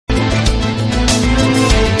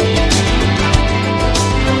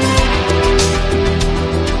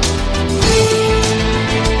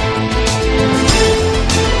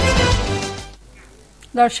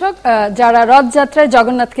দর্শক, যারা রথযাত্রায়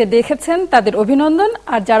জগন্নাথকে দেখেছেন তাদের অভিনন্দন,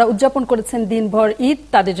 আর যারা উদযাপন করেছেন দিনভর ঈদ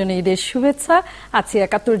তাদের জন্য ঈদের শুভেচ্ছা। আছি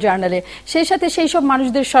 ৭১ জার্নালে। সেই সাথে সেই সব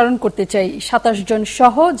মানুষদের স্মরণ করতে চাই ২৭ জন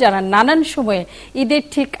সহ যারা নানান সময়ে ঈদের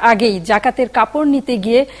ঠিক আগেই জাকাতের কাপড় নিতে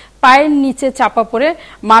গিয়ে পায়ের নিচে চাপা পড়ে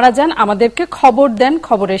মারা যান, আমাদেরকে খবর দেন,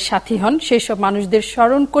 খবরের সাথী হন। সেই সব মানুষদের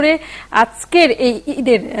স্মরণ করে আজকের এই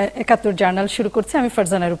ঈদের ৭১ জার্নাল শুরু করছে। আমি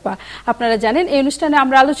ফারজানা রূপা। আপনারা জানেন এই অনুষ্ঠানে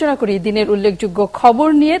আমরা আলোচনা করি দিনের উল্লেখযোগ্য খবর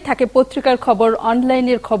নিয়ে। থাকে পত্রিকার খবর,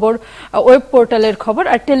 অনলাইনের খবর, ওয়েব পোর্টালের খবর,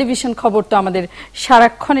 আর টেলিভিশন খবর তো আমাদের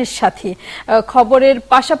সারাক্ষণের সাথী। খবরের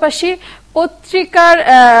পাশাপাশি পত্রিকার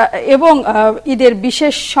এবং ঈদের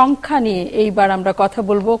বিশেষ সংখ্যা নিয়ে এইবার আমরা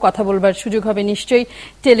কথা বলবার সুযোগ হবে নিশ্চয়ই।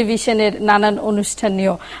 টেলিভিশনের নানান অনুষ্ঠান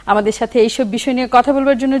নিয়েও আমাদের সাথে এইসব বিষয় নিয়ে কথা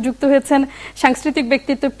বলবার জন্য যুক্ত হয়েছেন সাংস্কৃতিক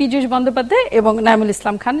ব্যক্তিত্ব পীযূষ বন্দ্যোপাধ্যায় এবং নাইমুল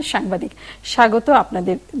ইসলাম খান, সাংবাদিক। স্বাগত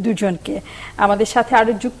আপনাদের দুজনকে। আমাদের সাথে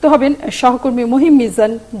আরো যুক্ত হবেন সহকর্মী মহিম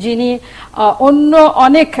মিজান, যিনি অন্য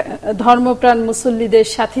অনেক ধর্মপ্রাণ মুসল্লিদের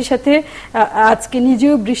সাথে সাথে আজকে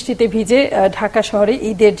নিজেও বৃষ্টিতে ভিজে ঢাকা শহরে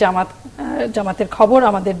ঈদের জামাতের খবর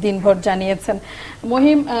আমাদের দিনভর জানিয়েছেন।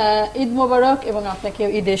 মহিম, ঈদ মোবারক এবং আপনাকে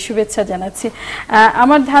ঈদের শুভেচ্ছা জানাচ্ছি।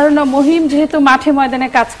 আমার ধারণা মহিম যেহেতু মাঠে ময়দানে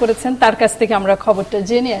কাজ করেছেন, তার কাছ থেকে আমরা খবরটা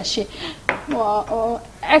জেনে আসি।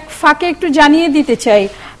 এক ফাঁকে একটু জানিয়ে দিতে চাই,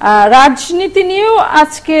 রাজনীতি নিয়েও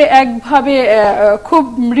আজকে একভাবে খুব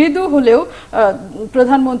মৃদু হলেও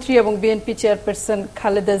প্রধানমন্ত্রী এবং বিএনপি চেয়ারপারসন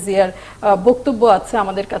খালেদা জিয়ার বক্তব্য আছে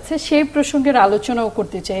আমাদের কাছে। সেই প্রসঙ্গের আলোচনাও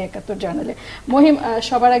করতে চাই ৭১ জার্নালে। মহিম,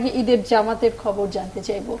 সবার আগে ঈদের জামাতের খবর জানতে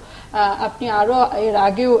চাইব। আপনি আরো এর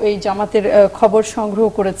আগেও এই জামাতের খবর সংগ্রহ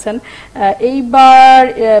করেছেন। এইবার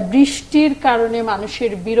বৃষ্টির কারণে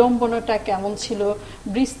মানুষের বিড়ম্বনাটা কেমন ছিল?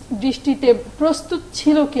 বৃষ্টিতে প্রস্তুত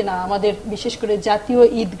ছিল কিনা আমাদের বিশেষ করে জাতীয়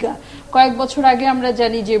ঈদগাহ? কয়েক বছর আগে আমরা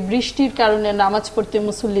জানি যে বৃষ্টির কারণে নামাজ পড়তে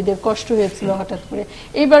মুসল্লিদের কষ্ট হয়েছিল হঠাৎ করে।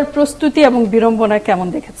 এবার প্রস্তুতি এবং বিড়ম্বনা কেমন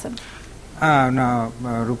দেখেছেন? না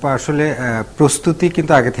রূপা, আসলে প্রস্তুতি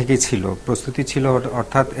কিন্তু আগে থেকেই ছিল। প্রস্তুতি ছিল,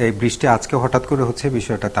 অর্থাৎ এই বৃষ্টি আজকে হঠাৎ করে হচ্ছে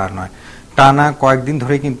বিষয়টা তা নয়। টানা কয়েকদিন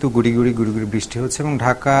ধরে কিন্তু গুড়ি গুড়ি বৃষ্টি হচ্ছে এবং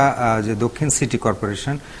ঢাকা যে দক্ষিণ সিটি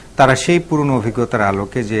কর্পোরেশন তারা সেই পুরনো অভিজ্ঞতার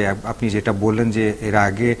আলোকে, যে আপনি যেটা বললেন যে এর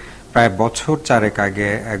আগে প্রায় বছর ৪ আগে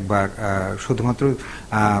একবার শুধুমাত্র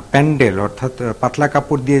প্যান্ডেল অর্থাৎ পাতলা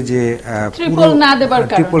কাপড় দিয়ে যে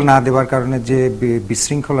ট্রিপল না দেবার কারণে যে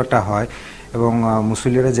বিশৃঙ্খলাটা হয় এবং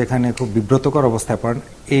মুসল্লিরা যেখানে খুব বিব্রতকর অবস্থায় পড়েন,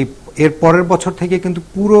 এর পরের বছর থেকে কিন্তু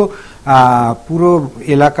পুরো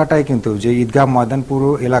এলাকাটাই কিন্তু, যে ঈদগাহ ময়দান পুরো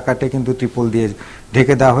এলাকাটাই কিন্তু ত্রিপল দিয়ে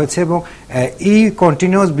ঢেকে দেওয়া হয়েছে। এবং এই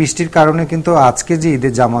কন্টিনিউয়াস বৃষ্টির কারণে কিন্তু আজকে যে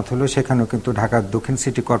ঈদের জামাত হলো সেখানেও কিন্তু ঢাকা দক্ষিণ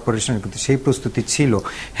সিটি কর্পোরেশনের কিন্তু সেই প্রস্তুতি ছিল।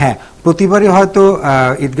 হ্যাঁ, প্রতিবারই হয়তো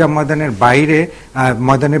ঈদগাহ ময়দানের বাইরে,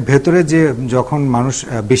 ময়দানের ভেতরে যে যখন মানুষ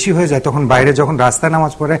বেশি হয়ে যায় তখন বাইরে যখন রাস্তায়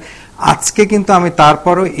নামাজ পড়ে, আজকে কিন্তু আমি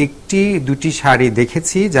তারপরও দুটি সারি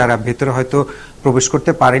দেখেছি যারা ভেতরে হয়তো প্রবেশ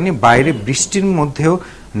করতে পারেনি, বাইরে বৃষ্টির মধ্যেও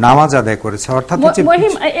নামাজ আদায় করেছে। অর্থাৎ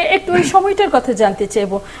মহিম, একটু ওই সময়টার কথা জানতে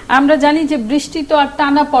চাইবো। আমরা জানি যে বৃষ্টি তো আর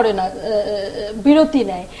টানা পড়ে না, বিরতি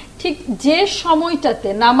নেয়। ঠিক যে সময়টাতে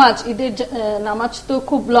নামাজ, ঈদের নামাজ তো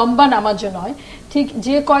খুব লম্বা নামাজও নয়, ঠিক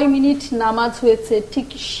যে কয় মিনিট নামাজ হয়েছে ঠিক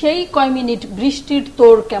সেই কয় মিনিট বৃষ্টির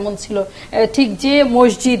তোর কেমন ছিল? ঠিক যে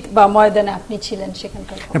মসজিদ বা ময়দানে আপনি ছিলেন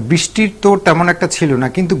সেখানকার বৃষ্টির তোর তেমন একটা ছিল না,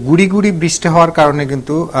 কিন্তু গুড়ি গুড়ি বৃষ্টি হওয়ার কারণে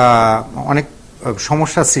কিন্তু অনেক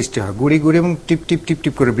সমস্যার সৃষ্টি হয়। গুড়ি গুড়ি এবং টিপ টিপ টিপ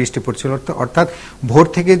টিপ করে বৃষ্টি পড়ছিল। অর্থাৎ ভোর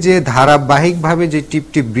থেকে যে ধারাবাহিকভাবে যে টিপ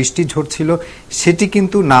টিপ বৃষ্টি ঝরছিল সেটি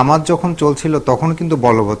কিন্তু নামাজ যখন চলছিল তখন কিন্তু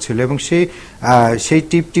বলবৎ ছিল। এবং সেই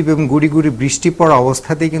টিপ টিপ এবং গুড়ি গুড়ি বৃষ্টি পড়া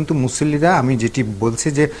অবস্থাতেই কিন্তু মুসল্লিরা, আমি যেটি বলছি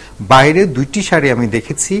যে বাইরে দুইটি সারি আমি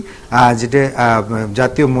দেখেছি, যেটা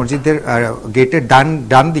জাতীয় মসজিদের গেটের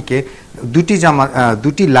ডান দিকে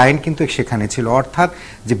দুটি লাইন কিন্তু সেখানে ছিল। অর্থাৎ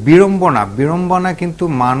যে বিড়ম্বনা কিন্তু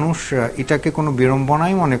মানুষ এটাকে কোনো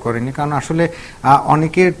বিড়ম্বনাই মনে করেনি, কারণ আসলে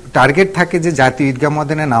অনেকের টার্গেট থাকে যে জাতীয় ঈদগাহ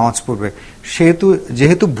ময়দানে নামাজ পড়বে।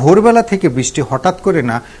 যেহেতু ভোরবেলা থেকে বৃষ্টি হঠাৎ করে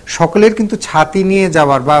না, সকলের কিন্তু ছাতি নিয়ে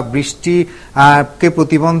যাওয়ার বা বৃষ্টিকে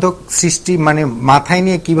প্রতিবন্ধক সৃষ্টি মানে মাথায়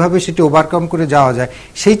নিয়ে কিভাবে সেটি ওভারকাম করে যাওয়া যায়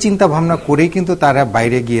সেই চিন্তা ভাবনা করেই কিন্তু তারা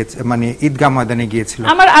বাইরে গিয়েছে, মানে ঈদগাহ ময়দানে গিয়েছিল।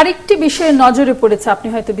 আমার আরেকটি বিষয়ে নজরে পড়েছে, আপনি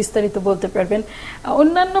হয়তো বিস্তারিত বলতে পারবেন।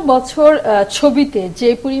 অন্যান্য বছর ছবিতে যে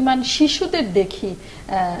পরিমাণ শিশুদের দেখি,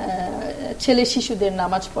 ছেলে শিশুদের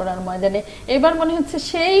নামাজ পড়ার ময়দানে, এবার মনে হচ্ছে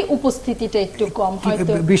সেই উপস্থিতিটা একটু কম।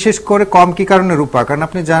 হয়তো বিশেষ করে কম কি কারণে রূপা? কারণ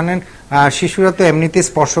আপনি জানেন শিশুরা তো এমনিতে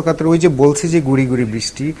স্পর্শকাতর, ওই যে বলছি যে গুড়ি গুড়ি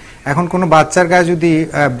বৃষ্টি, এখন কোনো বাচ্চার গায়ে যদি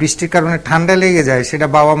বৃষ্টির কারণে ঠান্ডা লেগে যায়, সেটা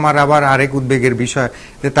বাবা মার আবার আরেক উদ্বেগের বিষয়,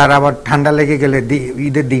 যে তার আবার ঠান্ডা লেগে গেলে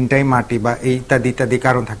ঈদের দিনটাই মাটি বা ইত্যাদি ইত্যাদি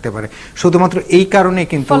কারণ থাকতে পারে। শুধুমাত্র এই কারণে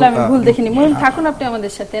কিন্তু আমি ভুল দেখিনি। মহিম, থাকুন আপনি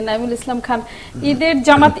আমাদের সাথে। নাইমুল ইসলাম খান, ঈদের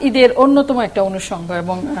জামাত ঈদের অন্যতম একটা অনুষঙ্গ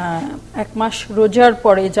এবং এক মাস রোজার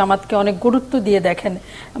পরে জামাতকে অনেক গুরুত্ব দিয়ে দেখেন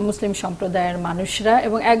মুসলিম সম্প্রদায়ের মানুষরা,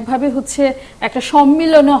 এবং একভাবে হচ্ছে একটা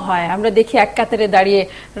সম্মিলনও হয়। আমরা দেখি এক কাতারে দাঁড়িয়ে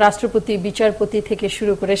রাষ্ট্রপতি, বিচারপতি থেকে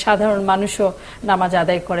শুরু করে সাধারণ মানুষও নামাজ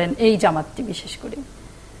আদায় করেন এই জামাতটি বিশেষ করে।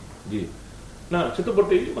 জি, না সে তো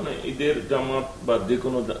বটেই, মানে ঈদের জামাত বা যে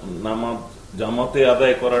কোনো নামাজ জামাতে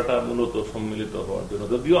আদায় করাটা মূলত সম্মিলিত হওয়ার জন্য।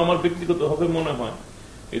 যদিও আমার ব্যক্তিগতভাবে মনে হয়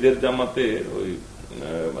ঈদের জামাতে ওই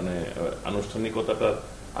মানে আনুষ্ঠানিকতাটা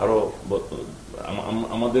আরো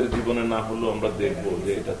আমাদের জীবনে না হলেও আমরা দেখবো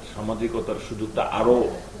যে এটা সামাজিকতার সুযোগটা আরো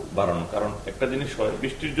বাড়ানো। কারণ একটা জিনিস হয়,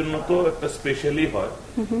 বৃষ্টির জন্য তো একটা স্পেশালি হয়,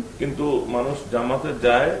 কিন্তু মানুষ জামাতে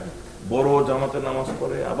যায়, বড় জামাতে নামাজ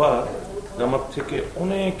পড়ে, আবার জামাত থেকে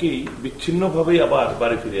অনেকেই বিচ্ছিন্ন ভাবেই আবার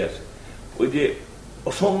বাড়ি ফিরে আসে। ওই যে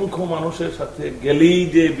অসংখ্য মানুষের সাথে গেলেই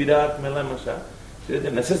যে বিরাট মেলামেশা, সেটা যে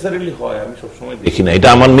নেসেসারিলি হয় আমি সবসময় দেখি না। এটা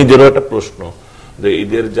আমার নিজেরও একটা প্রশ্ন যে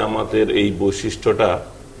ঈদের জামাতের এই বৈশিষ্ট্যটা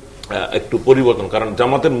একটু পরিবর্তন। কারণ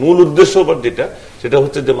জামাতের মূল উদ্দেশ্য যেটা, সেটা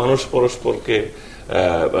হচ্ছে যে মানুষ পরস্পরকে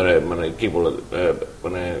মানে কি বলে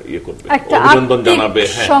মানে ইয়ে করবে, অভিনন্দন জানাবে,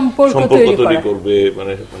 হ্যাঁ, সম্পর্ক তৈরি করবে,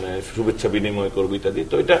 মানে মানে শুভেচ্ছা বিনিময় করবে ইত্যাদি।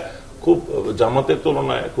 তো এটা খুব জামাতের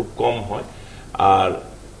তুলনায় খুব কম হয়। আর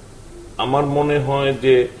আমার মনে হয়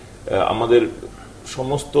যে আমাদের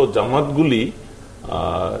সমস্ত জামাতগুলি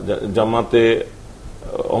জামাতে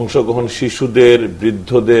অংশগ্রহণ শিশুদের,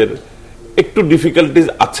 বৃদ্ধদের একটু ডিফিকাল্টিজ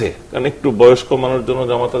আছে, কারণ একটু বয়স্ক মানুষের জন্য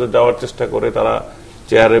জামাতে যাওয়ার চেষ্টা করে, তারা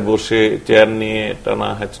চেয়ারে বসে চেয়ার নিয়ে টানা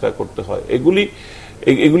হেঁচড়া করতে হয়।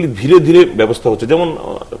 এগুলি ধীরে ধীরে ব্যবস্থা হচ্ছে। যেমন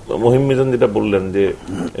মহিম মিজান যেটা বললেন যে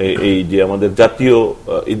এই যে আমাদের জাতীয়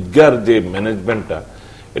ঈদগার যে ম্যানেজমেন্টটা,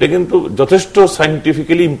 এটা কিন্তু যথেষ্ট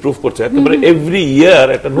সাইন্টিফিক্যালি ইমপ্রুভ করছে। একেবারে এভরি ইয়ার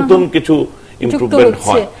একটা নতুন কিছু ইমপ্রুভমেন্ট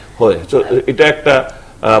হয়। এটা একটা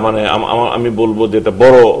মানে আমি বলবো যে এটা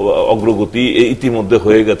বড় অগ্রগতি ইতিমধ্যে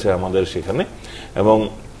হয়ে গেছে আমাদের সেখানে। এবং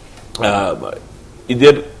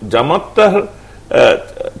ঈদের জামাতটা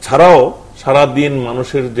ছাড়াও সারাদিন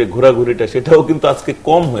মানুষের যে ঘোরাঘুরিটা, সেটাও কিন্তু আজকে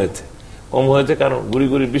কম হয়েছে। কারণ গুড়ি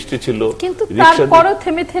গুড়ি বৃষ্টি ছিল,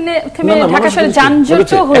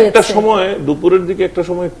 একটা সময় দুপুরের দিকে একটা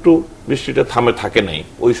সময় একটু বৃষ্টিটা থাকে নাই,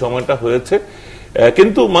 ওই সময়টা হয়েছে,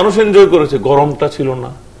 কিন্তু মানুষ এনজয় করেছে। গরমটা ছিল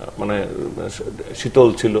না, মানে শীতল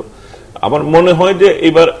ছিল। আমার মনে হয় যে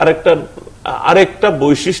এবার আরেকটা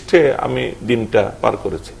বৈশিষ্ট্যে আমি দিনটা পার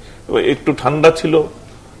করেছি। একটু ঠান্ডা ছিল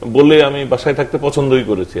বলে আমি বাসায় থাকতে পছন্দই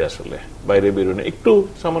করেছি, আসলে বাইরে বেরোনে একটু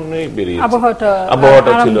সামান্যই বেরিয়েছি,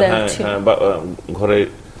 আবহাওয়াটা ছিল, হ্যাঁ হ্যাঁ, ঘরে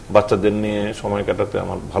বাচ্চাদের নিয়ে সময় কাটাতে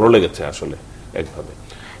আমার ভালো লেগেছে আসলে একভাবে।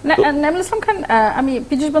 নাইমুল ইসলাম খান, আমি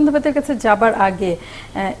পীযূষ বন্দ্যোপাধ্যায়ের কাছে যাবার আগে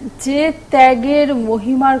যে ত্যাগের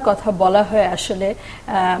মহিমার কথা বলা হয়, আসলে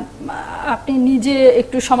আপনি নিজে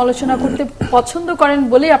একটু সমালোচনা করতে পছন্দ করেন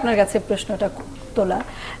বলেই আপনার কাছে প্রশ্নটা তোলা।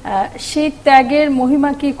 সেই ত্যাগের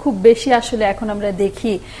মহিমা কি খুব বেশি আসলে এখন আমরা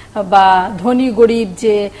দেখি, বা ধনী গরিব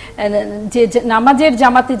যে নামাজের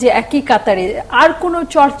জামাতে যে একই কাতারে, আর কোনো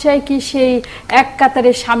চর্চায় কি সেই এক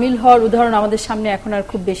কাতারে সামিল হওয়ার উদাহরণ আমাদের সামনে এখন আর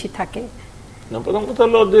খুব বেশি থাকে? প্রথম কথা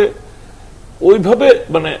হলো যে ওইভাবে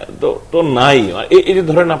মানে তো নাই। এই যে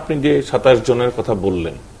ধরেন আপনি যে 27 জনের কথা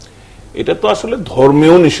বললেন, এটা তো আসলে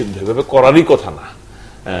ধর্মেও নিষিদ্ধ, এভাবে করারই কথা না।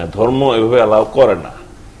 ধর্ম এভাবে অ্যালাউ করে না।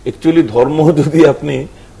 অ্যাকচুয়ালি ধর্ম যদি আপনি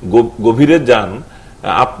গভীরে যান,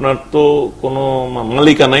 আপনার তো কোনো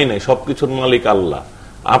মালিকানাই নাই, সবকিছুর মালিক আল্লাহ,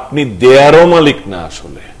 আপনি দেয়ারও মালিক না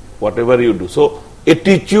আসলে, what ever you do. So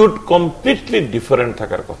attitude completely different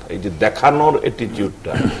থাকার কথা। এই যে দেখানোর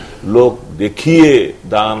অ্যাটিটিউডটা, লোক দেখিয়ে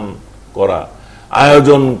দান করা,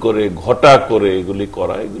 আয়োজন করে ঘটা করে এগুলি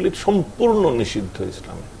করা, এগুলি সম্পূর্ণ নিষিদ্ধ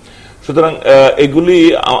ইসলামে। সুতরাং এগুলি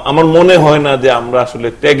আমার মনে হয় না যে আমরা আসলে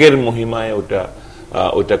ত্যাগের মহিমায়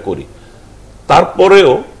ওইটা করি।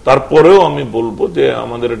 তারপরেও আমি বলবো যে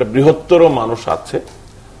আমাদের একটা বৃহত্তর মানুষ আছে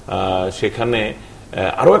সেখানে।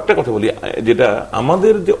 আরো একটা কথা বলি, যেটা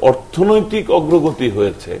আমাদের যে অর্থনৈতিক অগ্রগতি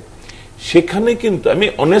হয়েছে, সেখানে কিন্তু আমি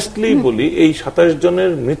অনেস্টলি বলি এই 27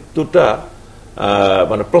 জনের মৃত্যুটা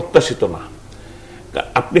মানে প্রত্যাশিত না।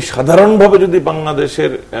 আপনি সাধারণভাবে যদি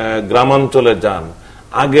বাংলাদেশের গ্রামাঞ্চলে যান,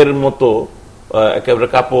 আগের মতো একেবারে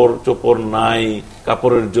কাপড় চোপড় নাই,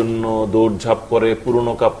 কাপড়ের জন্য দৌড়ঝাঁপ করে,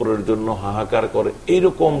 পুরনো কাপড়ের জন্য হাহাকার করে,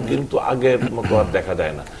 এইরকম কিন্তু আগের মতো আর দেখা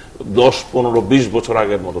যায় না। 10, 15, 20 বছর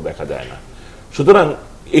আগের মতো দেখা যায় না। সুতরাং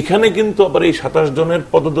এখানে কিন্তু আবার এই 27 জনের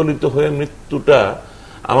পদদলিত হয়ে মৃত্যুটা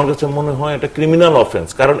আমার কাছে মনে হয় এটা ক্রিমিনাল অফেন্স,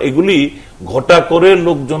 কারণ এগুলি ঘটা করে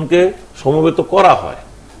লোকজনকে সমবেত করা হয়,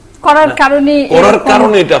 করার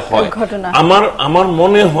কারণে এটা হয়। আমার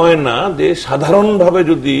মনে হয় না যে সাধারণভাবে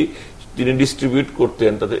যদি তিনি ডিস্ট্রিবিউট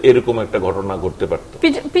করতেন তাতে এরকম একটা ঘটনা ঘটতে পারত।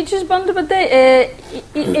 পীযূষ বন্দ্যোপাধ্যায়,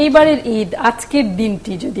 এইবারের ঈদ আজকের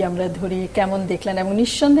দিনটি যদি আমরা ধরি কেমন দেখলেন? এবং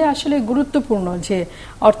নিঃসন্দেহে আসলে গুরুত্বপূর্ণ যে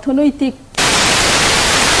অর্থনৈতিক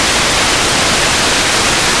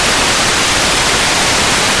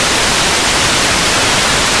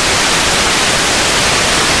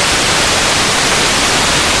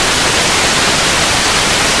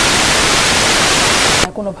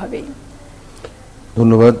কোনোভাবেই।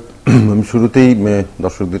 ধন্যবাদ। আমি শুরুতেই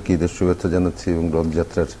দর্শকদেরকে ঈদের শুভেচ্ছা জানাচ্ছি এবং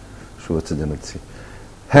রথযাত্রার শুভেচ্ছা জানাচ্ছি।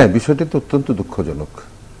 হ্যাঁ, বিষয়টি তো অত্যন্ত দুঃখজনক,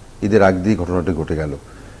 ঈদের আগ দিয়ে ঘটনাটি ঘটে গেল।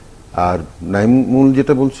 আর নাইমুল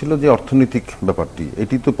যেটা বলছিল যে অর্থনৈতিক ব্যাপারটি,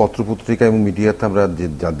 এটি তো পত্রপত্রিকা এবং মিডিয়াতে আমরা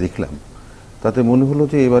যা দেখলাম তাতে মনে হলো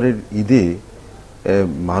যে এবারের ঈদে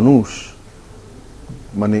মানুষ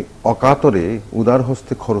মানে অকাতরে উদার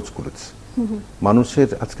হস্তে খরচ করেছে মানুষের।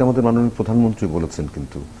 আজকে আমাদের মাননীয় প্রধানমন্ত্রী বলেছেন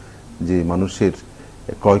কিন্তু যে মানুষের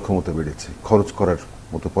ক্রয় ক্ষমতা বেড়েছে, খরচ করার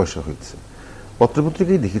মতো পয়সা হয়েছে।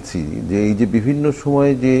 পত্রপত্রিকায় দেখেছি যে এই যে বিভিন্ন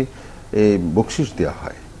সময়ে যে বকশিস দেওয়া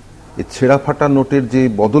হয়, এই ছেঁড়া ফাটা নোটের যে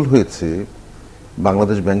বদল হয়েছে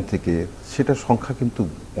বাংলাদেশ ব্যাংক থেকে, সেটার সংখ্যা কিন্তু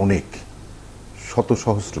অনেক, শত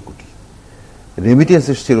সহস্র কোটি। রেমিটেন্স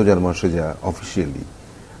এসছে রোজার মাসে যা অফিসিয়ালি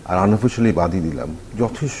আর আনঅফিসিয়ালি বাদই দিলাম,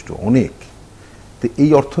 যথেষ্ট অনেক। তো এই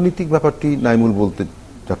অর্থনৈতিক ব্যাপারটি নাইমুল বলতে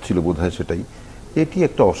যাচ্ছিল বোধহয়, সেটাই এটি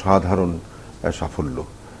একটা অসাধারণ সাফল্য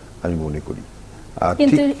আমি মনে করি।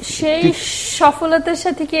 কিন্তু সেই সফলতার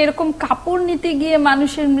সাথে কি এরকম কাপড় নিতে গিয়ে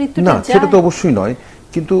মানুষের মৃত্যু? না, সেটা তো অবশ্যই নয়।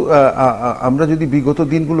 কিন্তু আমরা যদি বিগত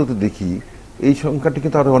দিনগুলোতে দেখি এই সংখ্যাটি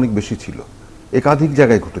কিন্তু আরো অনেক বেশি ছিল, একাধিক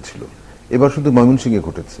জায়গায় ঘটেছিল। এবার শুধু ময়মনসিংহে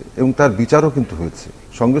ঘটেছে এবং তার বিচারও কিন্তু হয়েছে,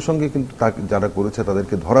 সঙ্গে সঙ্গে কিন্তু যারা করেছে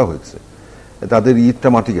তাদেরকে ধরা হয়েছে, তাদের ঈদটা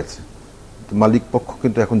মাটি গেছে। মালিক পক্ষ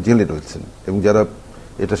কিন্তু এখন জেলে রয়েছেন এবং যারা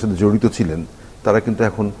এটার সাথে জড়িত ছিলেন তারা কিন্তু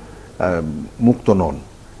এখন মুক্ত নন।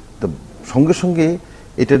 তো সঙ্গে সঙ্গে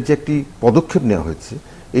এটার যে একটি পদক্ষেপ নেওয়া হয়েছে,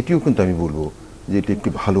 এটিও কিন্তু আমি বলবো যে এটি একটি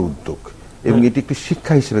ভালো উদ্যোগ এবং এটি একটি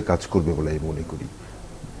শিক্ষা হিসেবে কাজ করবে বলে আমি মনে করি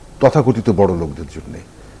তথাকথিত বড় লোকদের জন্য।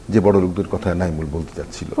 যে বড় লোকদের কথা নাইমুল বলতে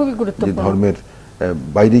চাচ্ছিল, যে ধর্মের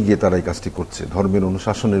বাইরে গিয়ে তারা এই কাজটি করছে, ধর্মের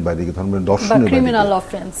অনুশাসনের বাইরে গিয়ে, ধর্মের দর্শনের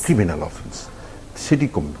ক্রিমিনাল অফেন্স, সেটি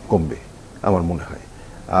কমবে আমার মনে হয়।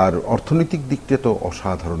 আর অর্থনৈতিক দিকটা তো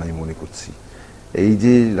অসাধারণ আমি মনে করছি। এই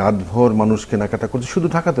যে রাতভর মানুষ কেনাকাটা করছে, শুধু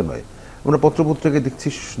ঢাকাতে নয়, আমরা পত্রপত্রিকায় দেখছি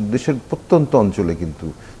দেশের প্রত্যন্ত অঞ্চলে কিন্তু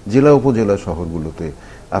জেলা উপজেলা শহরগুলোতে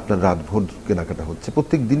আপনার রাতভর কেনাকাটা হচ্ছে,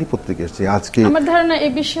 প্রত্যেক দিনই পত্রিকা এসছে। আজকে আমার ধারণা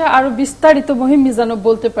এই বিষয়ে আরো বিস্তারিত মহিম মিজানও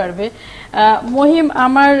বলতে পারবে। মহিম,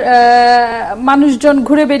 আমার মানুষজন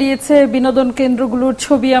ঘুরে বেরিয়েছে, বিনোদন কেন্দ্রগুলোর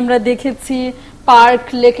ছবি আমরা দেখেছি, পার্ক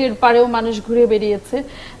লেকের পাড়েও মানুষ ঘুরে বেরিয়েছে।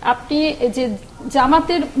 আপনি যে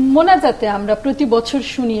জামাতের মোনাজাতে আমরা প্রতি বছর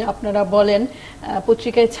শুনি, আপনারা বলেন,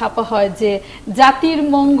 পত্রিকায় ছাপা হয় যে জাতির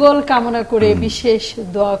মঙ্গল কামনা করে বিশেষ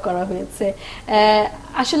দোয়া করা হয়েছে।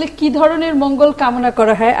 আসলে কি ধরনের মঙ্গল কামনা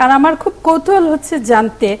করা হয়? আর আমার খুব কৌতূহল হচ্ছে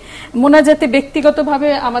জানতে, মোনাজাতে ব্যক্তিগতভাবে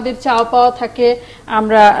আমাদের চাওয়া পাওয়া থাকে,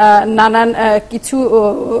 আমরা নানান কিছু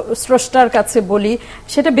স্রষ্টার কাছে বলি,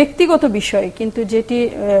 সেটা ব্যক্তিগত বিষয়, কিন্তু যেটি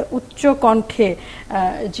উচ্চ কণ্ঠে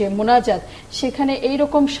যে মোনাজাত, সেখানে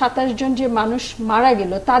এইরকম 27 জন যে মানুষ মারা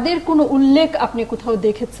গেল, তাদের কোনো উল্লেখ আপনি কোথাও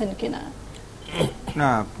দেখেছেন কিনা? না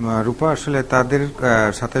রূপা, আসলে তাদের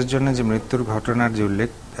 27 জনের যে মৃত্যুর ঘটনার যে উল্লেখ,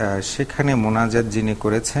 সেখানে মোনাজাত যিনি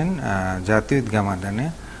করেছেন জাতীয় ঈদগাহ ময়দানে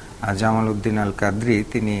জামাল উদ্দিন আল কাদরি,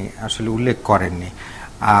 তিনি আসলে উল্লেখ করেননি।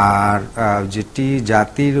 আর যেটি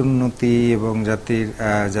জাতির উন্নতি এবং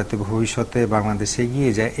জাতির ভবিষ্যতে বাংলাদেশে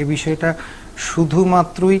এগিয়ে যায়, এই বিষয়টা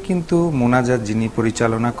শুধুমাত্রই কিন্তু মোনাজাত যিনি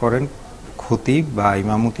পরিচালনা করেন, খতিব বা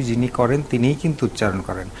ইমামতি যিনি করেন, তিনিই কিন্তু উচ্চারণ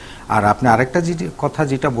করেন। আর আপনি আরেকটা কথা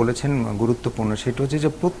যেটা বলেছেন গুরুত্বপূর্ণ, সেটা হচ্ছে যে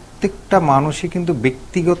প্রত্যেকটা মানুষই কিন্তু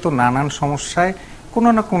ব্যক্তিগত নানান সমস্যায় কোনো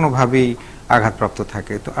না কোনোভাবেই আঘাতপ্রাপ্ত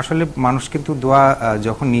থাকে। তো আসলে মানুষ কিন্তু দোয়া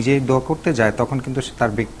যখন নিজেই দোয়া করতে যায়, তখন কিন্তু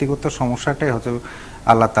তার ব্যক্তিগত সমস্যাটাই হয়তো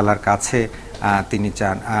আল্লাহ তাআলার কাছে তিনি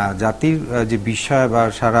চান। জাতির যে বিষয় বা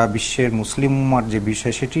সারা বিশ্বের মুসলিম উম্মার যে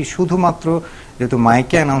বিষয়, সেটি শুধুমাত্র যেহেতু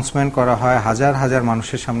মাইকে অ্যানাউন্সমেন্ট করা হয়, হাজার হাজার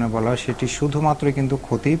মানুষের সামনে বলা হয়, সেটি শুধুমাত্র কিন্তু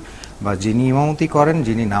খতিব বা যিনি ইমামতি করেন,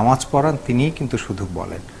 যিনি নামাজ পড়ান, তিনিই কিন্তু শুধু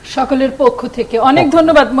বলেন। সকলের পক্ষ থেকে অনেক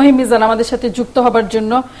ধন্যবাদ মহিম মিজান আমাদের সাথে যুক্ত হবার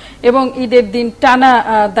জন্য এবং ঈদের দিন টানা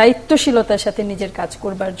দায়িত্বশীলতার সাথে নিজের কাজ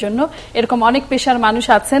করবার জন্য। এরকম অনেক পেশার মানুষ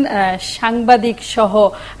আছেন, সাংবাদিক সহ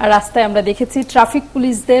রাস্তায় আমরা দেখেছি, ট্রাফিক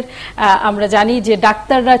পুলিশদের, আমরা জানি যে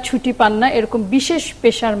ডাক্তাররা ছুটি পান না, এরকম বিশেষ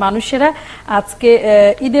পেশার মানুষেরা আজকে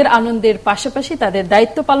ঈদের আনন্দের পাশাপাশি দেশবাসী তাদের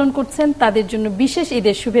দায়িত্ব পালন করছেন, তাদের জন্য বিশেষ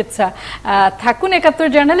ঈদের শুভেচ্ছা। থাকুন ৭১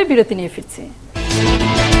 জার্নালে, বিরতি নিয়ে ফিরছি।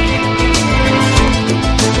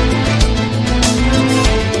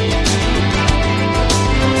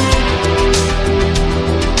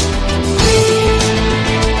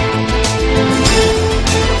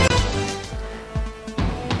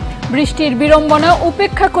 বৃষ্টির বিড়ম্বনা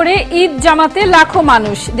উপেক্ষা করে ঈদ জামাতে লাখো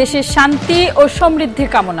মানুষ, দেশের শান্তি ও সমৃদ্ধি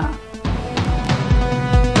কামনা।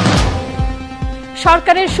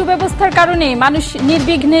 সরকারের সুব্যবস্থার কারণে মানুষ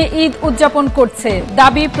নির্বিঘ্নে ঈদ উদযাপন করছে,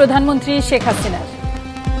 দাবি প্রধানমন্ত্রী শেখ হাসিনার।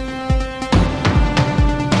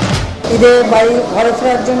 ঈদে বাড়ি ঘরে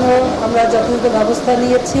ফেরার জন্য আমরা যথাযথ ব্যবস্থা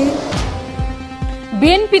নিয়েছি।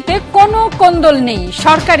 বিএনপিতে কোনো কোন্দল নেই,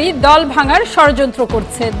 সরকারি দল ভাঙার ষড়যন্ত্র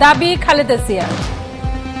করছে, দাবি খালেদা জিয়ার।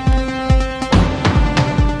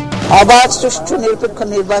 অবাধ, সুষ্ঠু, নিরপেক্ষ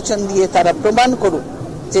নির্বাচন দিয়ে তারা প্রমাণ করুক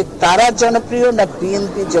যে তারা জনপ্রিয় না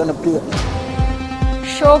বিএনপি জনপ্রিয়।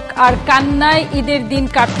 শোক আর কান্নায় ঈদের দিন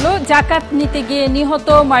কাটলো, জাকাত নিতে গিয়ে নিহত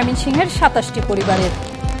ময়মনসিংহের ২৭টি পরিবারের।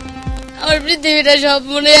 আমার পৃথিবীটা সব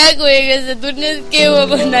মনে এক হয়ে গেছে, দুনিয়ার কেউ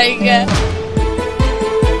আমার নায়িকা।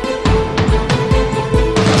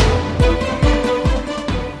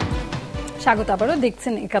 স্বাগত আবারও,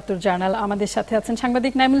 দেখছেন ৭১ জার্নাল। আমাদের সাথে আছেন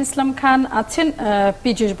সাংবাদিক নাইমুল ইসলাম খান, আছেন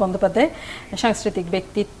পীযূষ বন্দ্যোপাধ্যায়, সাংস্কৃতিক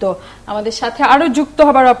ব্যক্তিত্ব। আমাদের সাথে আরো যুক্ত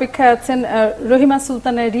হবার অপেক্ষায় আছেন রহিমা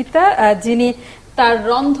সুলতানা রীতা, যিনি তার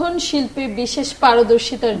রন্ধন শিল্পে বিশেষ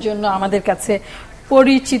পারদর্শিতার জন্য আমাদের কাছে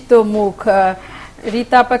পরিচিত মুখ।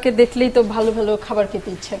 রীতা আপাকে দেখলেই তো ভালো ভালো খাবার খেতে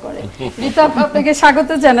ইচ্ছা করে। রীতা আপা, আপনাকে স্বাগত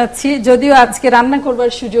জানাচ্ছি। যদিও আজকে রান্না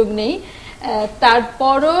করবার সুযোগ নেই,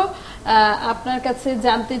 তারপরও আপনার কাছে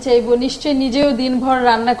জানতে চাইবো, নিশ্চয়ই নিজেও দিনভর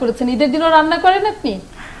রান্না করেছেন, ঈদের দিনও রান্না করেন আপনি?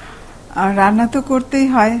 রান্না তো করতেই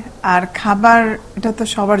হয়, আর খাবার এটা তো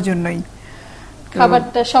সবার জন্যই।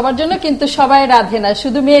 খাবারটা সবার জন্য, কিন্তু সবাই রাঁধে না,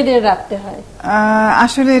 শুধু মেয়েদের রাঁধতে হয়।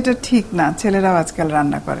 আসলে এটা ঠিক না, ছেলেরাও আজকাল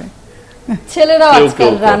রান্না করে। ছেলেরাও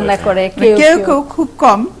আজকাল রান্না করে, কেউ কেউ, খুব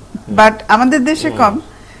কম, বাট আমাদের দেশে কম,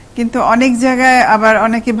 কিন্তু অনেক জায়গায় আবার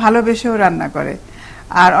অনেকে ভালোবেসেও রান্না করে,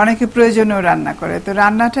 আর অনেকে প্রয়োজনেও রান্না করে। তো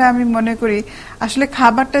রান্নাটা আমি মনে করি আসলে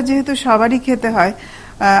খাবারটা যেহেতু সবারই খেতে হয়,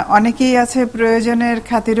 অনেকেই আছে প্রয়োজনের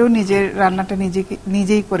খাতিরেও নিজের রান্নাটা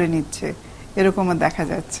নিজেই করে নিচ্ছে, এরকমও দেখা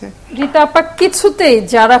যাচ্ছে। রীতা আপা, কিছুতেই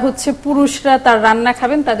যারা হচ্ছে পুরুষরা তার রান্না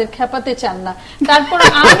খাবেন তাদের খেপাতে চান না। তারপর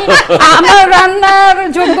আমার রান্নার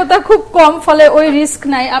যোগ্যতা খুব কম, ফলে ওই রিস্ক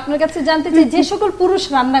নাই। আপনার কাছে জানতে চাই, যে সকল পুরুষ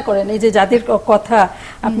রান্না করেন, এই যে যাদের কথা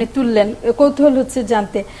আপনি তুললেন, কৌতূহল হচ্ছে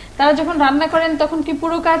জানতে, তারা যখন রান্না করেন তখন কি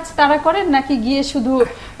পুরো কাজ তারা করেন, নাকি গিয়ে শুধু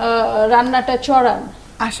রান্নাটা চড়ান?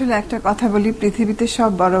 আসলে একটা কথা বলি, পৃথিবীতে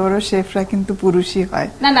সব বড় বড় শেফরা কিন্তু পুরুষই হয়।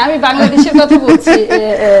 না না, আমি বাংলাদেশের কথা বলছি।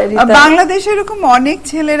 বাংলাদেশে এরকম অনেক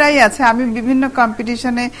ছেলেরাই আছে, আমি বিভিন্ন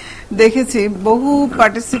কম্পিটিশনে দেখেছি, বহু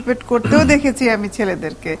পার্টিসিপেট করতেও দেখেছি আমি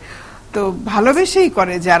ছেলেদেরকে। তো ভালোবেসেই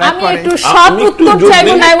করে যারা করে। আমি একটু সব উত্তর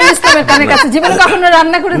চাইবো নাইমুল ইসলামের কাছে। জীবনে কখনো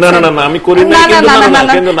রান্না করেছেন? না না না, আমি করি না,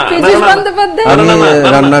 কিন্তু না, আমি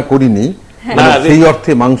রান্না করিনি, সেই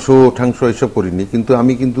অর্থে মাংস ঠাংস এসব করিনি, কিন্তু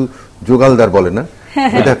আমি কিন্তু জোগালদার বলে না,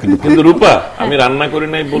 কিন্তু রূপা, আমি রান্না করি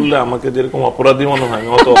নাই বললে আমাকে যেরকম অপরাধী মনে হয়, আমি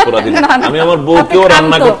অত অপরাধী না। আমি আমার বউকেও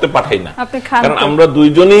রান্না করতে পাঠাই না, কারণ আমরা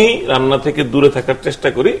দুইজনেই রান্না থেকে দূরে থাকার চেষ্টা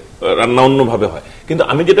করি, রান্না অন্যভাবে হয়। কিন্তু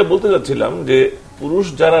আমি যেটা বলতে চাচ্ছিলাম যে পুরুষ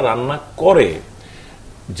যারা রান্না করে,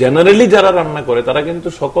 জেনারেলি যারা রান্না করে, তারা কিন্তু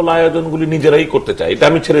সকল আয়োজনগুলি নিজেরাই করতে চায়। এটা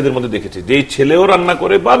আমি ছেলেদের মধ্যে দেখেছি, যে ছেলেও রান্না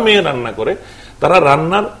করে বা মেয়ে রান্না করে, তারা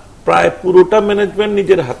রান্নার প্রায় পুরোটা ম্যানেজমেন্ট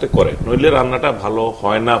নিজের হাতে করে, নইলে রান্নাটা ভালো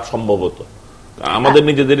হয় না সম্ভবত। আমাদের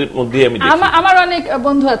নিজেদের মধ্যে আমি আমার অনেক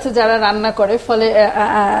বন্ধু আছে যারা রান্না করে, ফলে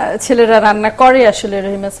ছেলেরা রান্না করে। আসলে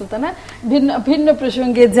রহিমা সুলতানা, ভিন্ন ভিন্ন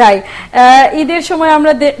প্রসঙ্গে যাই। ঈদের সময়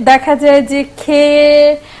আমরা দেখা যায় যে খেয়ে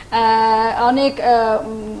অনেক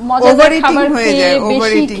মজাদার খাবার খেয়ে,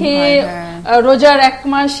 বেশি খেয়ে, রোজার ১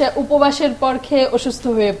 মাস উপবাসের পর খেয়ে অসুস্থ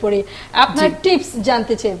হয়ে পড়ি। আপনার টিপস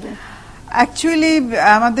জানতে চাইব। অ্যাকচুয়ালি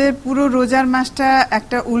আমাদের পুরো রোজার মাসটা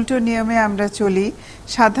একটা উল্টো নিয়মে আমরা চলি।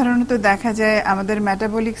 সাধারণত দেখা যায় আমাদের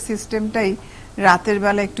মেটাবলিক সিস্টেমটাই রাতের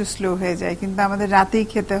বেলা একটু স্লো হয়ে যায়, কিন্তু আমাদের রাতেই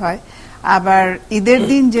খেতে হয়। আবার ঈদের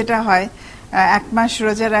দিন যেটা হয়, 1 মাস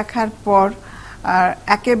রোজা রাখার পর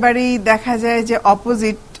একেবারেই দেখা যায় যে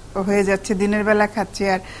অপোজিট হয়ে যাচ্ছে, দিনের বেলা খাচ্ছে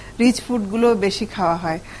আর রিচ ফুডগুলো বেশি খাওয়া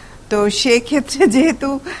হয়। তো সেক্ষেত্রে যেহেতু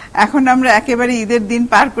এখন আমরা একেবারে ঈদের দিন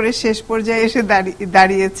পার করে শেষ পর্যায়ে এসে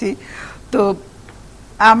দাঁড়িয়েছি, তো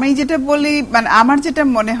আমি যেটা বলি, মানে আমার যেটা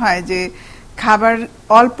মনে হয় যে খাবার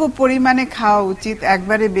অল্প পরিমাণে খাওয়া উচিত,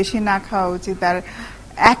 একবারে বেশি না খাওয়া উচিত। আর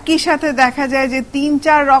একই সাথে দেখা যায় যে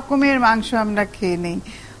 3-4 রকমের মাংস আমরা খেয়ে নেই,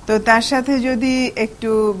 তো তার সাথে যদি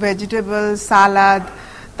একটু ভেজিটেবল সালাদ,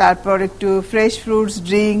 তারপর একটু ফ্রেশ ফ্রুটস,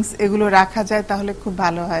 ড্রিঙ্কস এগুলো রাখা যায় তাহলে খুব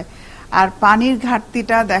ভালো হয়। আর পানির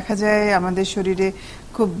ঘাটতিটা দেখা যায় আমাদের শরীরে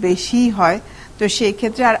খুব বেশি হয়, তো সেই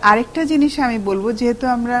ক্ষেত্রে আর আরেকটা জিনিস আমি বলবো, যেহেতু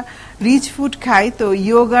আমরা রিচ ফুড খাই, তো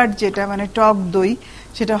ইয়োগার্ট যেটা মানে টক দই,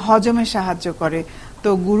 সেটা হজমে সাহায্য করে। তো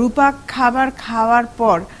গুরুপাক খাবার খাওয়ার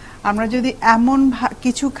পর আমরা যদি এমন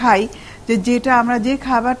কিছু খাই যেটা আমরা যে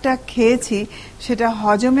খাবারটা খেয়েছি সেটা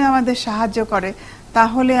হজমে আমাদের সাহায্য করে,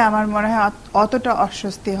 তাহলে আমার মনে হয় অতটা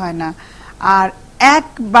অস্বস্তি হয় না। আর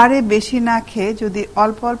একবারে বেশি না খেয়ে যদি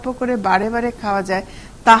অল্প অল্প করে বারে বারে খাওয়া যায়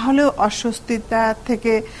তাহলেও অস্বস্তিটা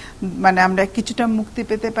থেকে মানে আমরা কিছুটা মুক্তি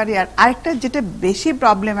পেতে পারি। আর আরেকটা যেটা বেশি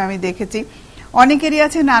প্রবলেম আমি দেখেছি, অনেকেরই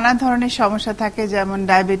আছে নানা ধরনের সমস্যা থাকে, যেমন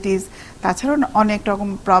ডায়াবেটিস, তাছাড়াও অনেক রকম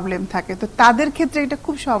প্রবলেম থাকে, তো তাদের ক্ষেত্রে এটা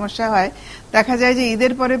খুব সমস্যা হয়। দেখা যায় যে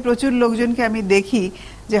ঈদের পরে প্রচুর লোকজনকে আমি দেখি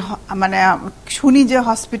যে মানে শুনি যে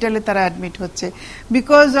হসপিটালে তারা অ্যাডমিট হচ্ছে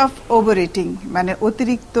বিকজ অফ ওভার ইটিং, মানে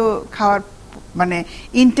অতিরিক্ত খাওয়ার মানে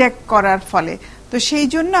ইনটেক করার ফলে। তো সেই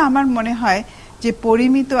জন্য আমার মনে হয় যে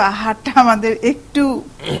পরিমিত আহারটা আমাদের একটু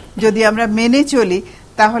যদি আমরা মেনে চলি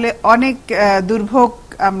তাহলে অনেক দুর্ভোগ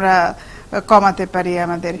আমরা কমাতে পারি।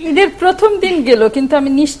 আমাদের ঈদের প্রথম দিন গেল, কিন্তু আমি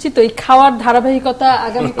নিশ্চিত এই খাওয়ার ধারাবাহিকতা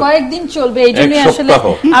আগামী কয়েকদিন চলবে। এই জন্য আসলে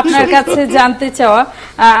আপনার কাছে জানতে চাওয়া,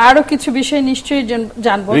 আরো কিছু বিষয় নিশ্চয়ই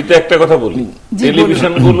জানবো। একটা কথা বলি,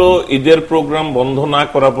 টেলিভিশন গুলো ঈদের প্রোগ্রাম বন্ধ না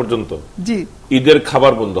করা পর্যন্ত ঈদের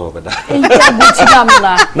খাবার বন্ধ হবে না।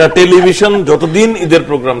 না, টেলিভিশন যতদিন ঈদের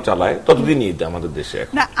প্রোগ্রাম চালায় ততদিন ঈদ আমাদের দেশে।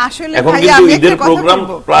 এখন কিন্তু ঈদের প্রোগ্রাম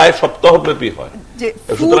প্রায় সপ্তাহব্যাপী হয়,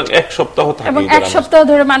 সুতরাং এক সপ্তাহ থাকে এবং এক সপ্তাহ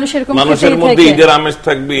ধরে মানুষের মধ্যে ঈদের আমেজ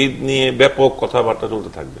থাকবে, ঈদ নিয়ে ব্যাপক কথাবার্তা চলতে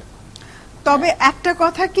থাকবে। তবে একটা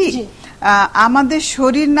কথা কি, আমাদের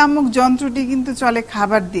শরীর নামক যন্ত্রটি কিন্তু চলে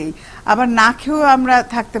খাবার দিয়েই, আবার না খেয়েও আমরা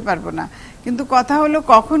থাকতে পারবো না। কিন্তু কথা হলো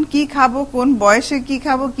কখন কি খাবো, কোন বয়সে কি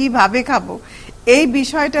খাবো, কিভাবে খাবো, এই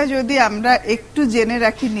বিষয়টা যদি আমরা একটু জেনে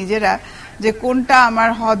রাখি নিজেরা যে কোনটা আমার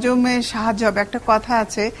হজমে সাহায্য হবে। একটা কথা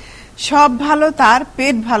আছে, সব ভালো তার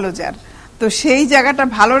পেট ভালো যার। তো সেই জায়গাটা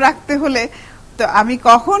ভালো রাখতে হলে তো আমি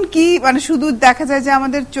কখন কি মানে শুধু দেখা যায় যে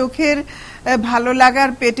আমাদের চোখের ভালো লাগার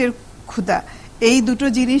পেটের ক্ষুধা, এই দুটো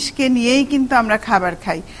জিনিসকে নিয়েই কিন্তু আমরা খাবার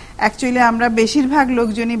খাই। অ্যাকচুয়ালি আমরা বেশিরভাগ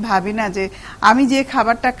লোকজনই ভাবি না যে আমি যে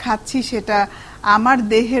খাবারটা খাচ্ছি সেটা আমার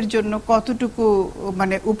দেহের জন্য কতটুকু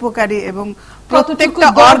মানে উপকারী এবং প্রত্যেকটা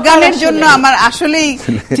অর্গানের জন্য আমার আসলেই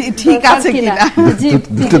ঠিক আছে কিনা।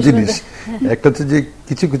 দুটো জিনিস, একটা হচ্ছে যে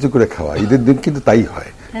কিছু কিছু করে খাওয়া, ঈদের দিন কিন্তু তাই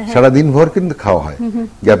হয়, সারাদিন ভর কিন্তু খাওয়া হয়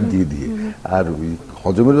গ্যাপ দিয়ে দিয়ে। আর ওই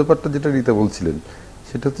হজমের ব্যাপারটা যেটা রীতা বলছিলেন,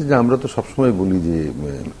 সেটা হচ্ছে যে আমরা তো সবসময় বলি যে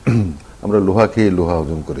আমরা লোহা খেয়ে লোহা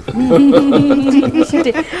হজম করে ফেলি।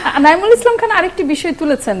 নাইমুল ইসলাম খান আরেকটি বিষয়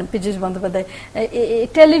তুলেছেন পীযূষ বন্দ্যোপাধ্যায়,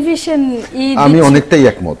 টেলিভিশন ঈদ। আমি অনেকটাই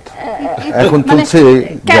একমত। এখন চলছে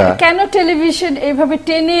কেন টেলিভিশন এইভাবে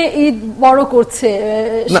টেনে ঈদ বড় করছে?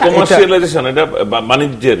 কমার্শিয়ালাইজেশন, এটা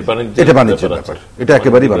বাণিজ্যের ব্যাপার, এটা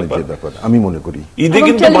একেবারেই বাণিজ্যের ব্যাপার আমি মনে করি। ঈদে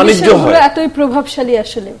কিন্তু বাণিজ্য হয়, এতই প্রভাবশালী,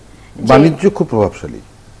 আসলে বাণিজ্য খুব প্রভাবশালী।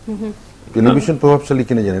 টেলিভিশন প্রভাবশালী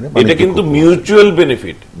কিনা জানি না, এটা কিন্তু মিউচুয়াল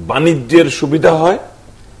বেনিফিট, বাণিজ্যের সুবিধা হয়,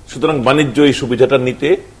 সুতরাং বাণিজ্য এই সুবিধাটা নিতে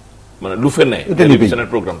মানে লুফে নেয় টেলিভিশনের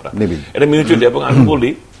প্রোগ্রামটা, এটা মিউচুয়ালি। এবং আমি বলি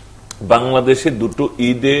বাংলাদেশে দুটো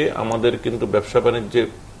ঈদে আমাদের কিন্তু ব্যবসা বাণিজ্যে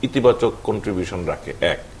ইতিবাচক কন্ট্রিবিউশন রাখে।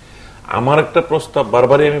 এক, আমার একটা প্রস্তাব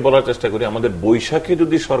বারবারই আমি বলার চেষ্টা করি, আমাদের বৈশাখে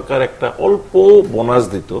যদি সরকার একটা অল্প বোনাস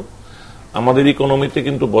দিত, আমাদের ইকোনমিতে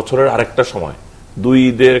কিন্তু বছরের আরেকটা সময়, দুই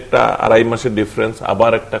ঈদের একটা 2.5 মাসের ডিফারেন্স,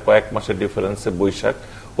 আবার একটা কয়েক মাসের ডিফারেন্সে বৈশাখ,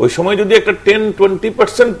 ওই সময় যদি একটা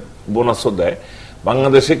 10-20% বোনাসও দেয়,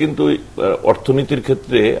 বাংলাদেশে কিন্তু অর্থনীতির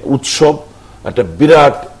ক্ষেত্রে উৎসব একটা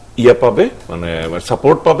বিরাট ইয়ে পাবে, মানে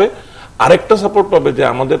সাপোর্ট পাবে। আরেকটা সাপোর্ট পাবে যে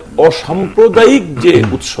আমাদের অসাম্প্রদায়িক যে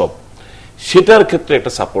উৎসব সেটার ক্ষেত্রে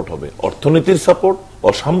একটা সাপোর্ট হবে, অর্থনীতির সাপোর্ট,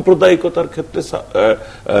 অসাম্প্রদায়িকতার ক্ষেত্রে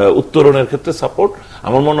উত্তরণের ক্ষেত্রে সাপোর্ট।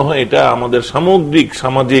 আমার মনে হয় এটা আমাদের সামগ্রিক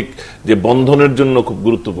সামাজিক যে বন্ধনের জন্য খুব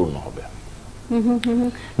গুরুত্বপূর্ণ হবে।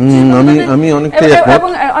 আমি অনেকটাই একমত।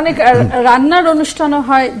 এবং অনেক রান্নার অনুষ্ঠানও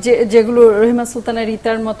হয় যেগুলো রহিমা সুলতানা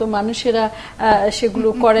রীতার মতো মানুষেরা সেগুলো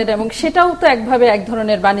করেন, এবং সেটাও তো একভাবে এক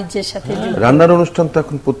ধরনের বাণিজ্যের সাথে। রান্নার অনুষ্ঠান তো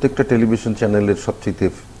এখন প্রত্যেকটা টেলিভিশন চ্যানেলের সবচেয়ে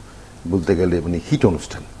বলতে গেলে মানে হিট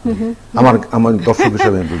অনুষ্ঠান। আমার দর্শক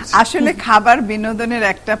হিসেবে বলছি, আসলে খাবার বিনোদনের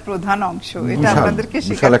একটা প্রধান অংশ, এটা আপনাদেরকে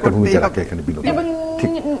স্বীকার করতেই হবে। এবং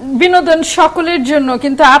বিনোদন সকলের জন্য,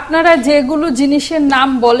 কিন্তু আপনারা যেগুলো জিনিসের নাম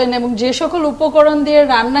বলেন এবং যে সকল উপকরণ দিয়ে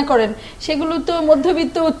রান্না করেন সেগুলো তো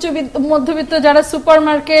মধ্যবিত্ত, মধ্যবিত্ত যারা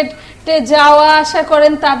সুপারমার্কেটে যাওয়া আসা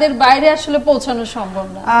করেন তাদের বাইরে আসলে পৌঁছানো সম্ভব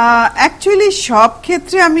না। অ্যাকচুয়ালি সব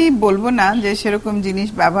ক্ষেত্রে আমি বলবো না যে সেরকম জিনিস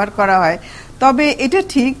ব্যবহার করা হয়, তবে এটা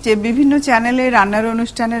ঠিক যে বিভিন্ন চ্যানেলে রান্নার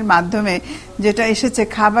অনুষ্ঠানের মাধ্যমে যেটা এসেছে,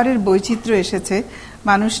 খাবারের বৈচিত্র্য এসেছে।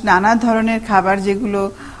 মানুষ নানা ধরনের খাবার যেগুলো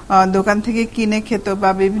দোকান থেকে কিনে খেত বা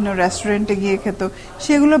বিভিন্ন রেস্টুরেন্টে গিয়ে খেত,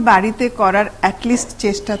 সেগুলো বাড়িতে করার অ্যাটলিস্ট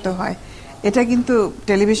চেষ্টা তো হয়। এটা কিন্তু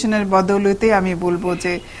টেলিভিশনের বদৌলতে আমি বলবো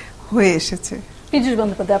যে হয়ে এসেছে।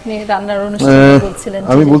 আপনি রান্নার অনুষ্ঠান বলছিলেন।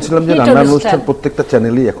 আমি বলছিলাম যে রান্নার অনুষ্ঠান প্রত্যেকটা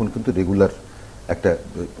চ্যানেলেই এখন কিন্তু রেগুলার একটা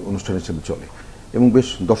অনুষ্ঠান হিসেবে চলে এবং বেশ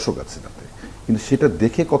দর্শক আছে তাতে, কিন্তু সেটা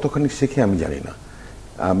দেখে কতখানি শেখে আমি জানি না,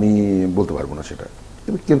 আমি বলতে পারবো না সেটা।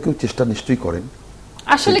 কেউ কেউ চেষ্টা নিশ্চয়ই করেন।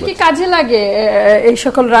 আসলে কি কাজে লাগে এই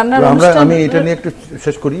সকল রান্নার অনুষ্ঠান? আমি এটা নিয়ে একটু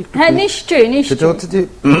শেষ করি। হ্যাঁ, নিশ্চয়ই। সেটা হচ্ছে যে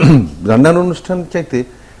রান্নার অনুষ্ঠান চাইতে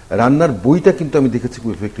রান্নার বইটা কিন্তু আমি দেখেছি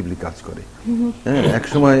খুব এফেক্টিভলি কাজ করে। হ্যাঁ,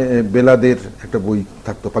 একসময় বেলাদের একটা বই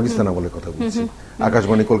থাকতো, পাকিস্তান আমলের কথা বলছি,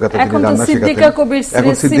 আকাশবাণী কলকাতা থেকে রান্না শেখাতেন।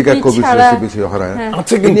 এখন সিদ্দিকা কবির রেসিপি হরায়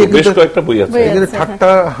আছে, কিন্তু বেশ কয়েকটা বই আছে। এখানে ঠাট্টা,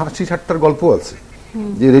 হাসি ঠাট্টার গল্প আছে,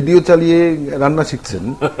 যে রেডিও চালিয়ে রান্না শিখছেন।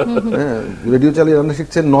 রেডিও চালিয়ে রান্না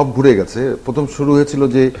শিখছেন, নব ঘুরে গেছে। প্রথম শুরু হয়েছিল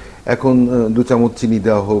যে এখন 2 চামচ চিনি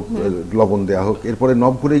দেওয়া হোক, লবণ দেওয়া হোক, এরপরে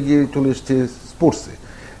নব ঘুরে গিয়ে চলে এসছে স্পোর্টসে।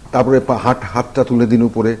 তারপরে হাতটা তুলে দিন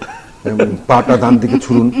উপরে, পাটা ডান দিকে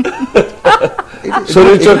ছুড়ুন,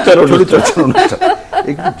 শরীরচর্চার অনুষ্ঠান।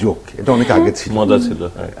 এটা অনেক আগে ছিল, মজা ছিল।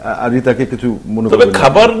 আর তাকে কিছু মনে তবে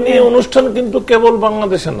খাবার নিয়ে অনুষ্ঠান কিন্তু কেবল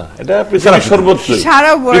বাংলাদেশে না, এটা পৃথিবীর সর্বত্র,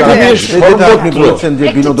 সারা বলছেন যে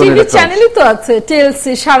বিনোদনের চ্যানেলই তো আছে,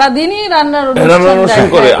 টিএলসি সারাদিনই রান্নার অনুষ্ঠান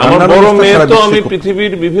করে। আমার বড় মেয়ে তো, আমি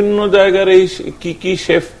পৃথিবীর বিভিন্ন জায়গার এই কি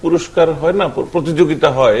শেফ পুরস্কার হয় না, প্রতিযোগিতা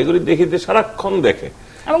হয়, এগুলি দেখিতে সারাক্ষণ দেখে।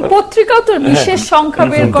 এবং পত্রিকাও তো বিশেষ সংখ্যা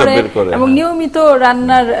বের করে এবং নিয়মিত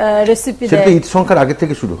রান্নার রেসিপি দেয়। সেটা ঈদ সংখ্যার আগে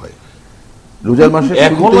থেকে শুরু হয়, রোজার মাসে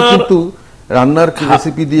কিন্তু রান্নার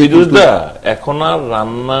রেসিপি দিয়ে। এখন আর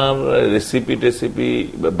রান্নার রেসিপি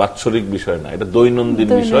বাৎসরিক বিষয় না, এটা দৈনন্দিন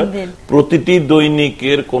বিষয়। প্রতিটি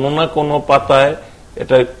দৈনিকের কোনো না কোনো পাতায়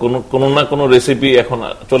এটা কোনো না কোনো রেসিপি এখন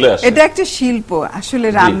চলে আসে। এটা একটা শিল্প, আসলে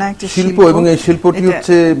রান্না একটা শিল্প, এবং এই শিল্পটি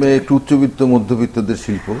হচ্ছে একটু উচ্চবিত্ত মধ্যবিত্তদের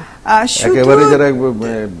শিল্প। একেবারে যারা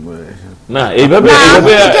না এইভাবে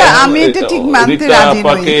আমি এটা ঠিক মানতে রাজি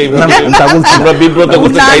নই, আমরা বিব্রত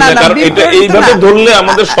করতে চাই না, কারণ এটা এইভাবে ধরলে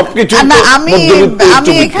আমাদের সবকিছু।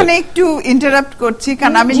 আমি এখানে একটু ইন্টারাপ্ট করছি,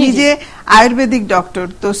 কারণ আমি নিজে আয়ুর্বেদিক ডক্টর,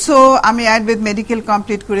 তো আমি আয়ুর্বেদ মেডিকেল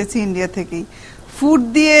কমপ্লিট করেছি ইন্ডিয়া থেকেই। ফুড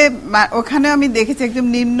দিয়ে ওখানে আমি দেখেছি একদম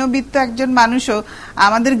নিম্নবিত্ত একজন মানুষও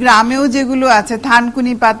আমাদের গ্রামেও যেগুলো আছে,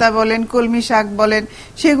 থানকুনি পাতা বলেন, কলমি শাক বলেন,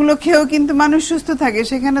 সেগুলো খেয়েও কিন্তু মানুষ সুস্থ থাকে।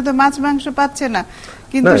 সেখানে তো মাছ মাংস পাচ্ছে না,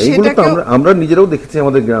 কিন্তু সেটাকে আমরা নিজেরাও দেখেছি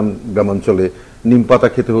আমাদের গ্রামাঞ্চলে নিম পাতা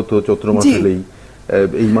খেতে হতো চৈত্র মাস এলেই,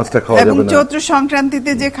 এই মাছটা খাওয়া যাবে না। চৈত্র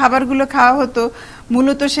সংক্রান্তিতে যে খাবারগুলো খাওয়া হতো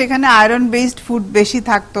মূলত সেখানে আয়রন বেসড ফুড বেশি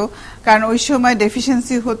থাকতো, কারণ ওই সময়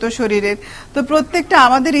ডেফিসিয়েন্সি হতো শরীরের। তো প্রত্যেকটা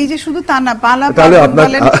আমাদের এই যে শুধু তা না, পালা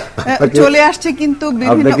চলে আসছে কিন্তু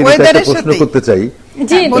বিভিন্ন ওয়েদারের সাথে। করতে চাই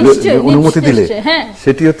অনুমতি দিলে,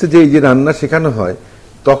 সেটি হচ্ছে যে এই যে রান্না শেখানো হয়,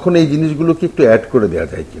 তখন এই জিনিসগুলো কি একটু অ্যাড করে দেওয়া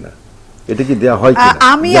যায় কিনা, এটা কি দেওয়া হয় কিনা?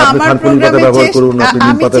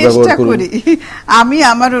 আমি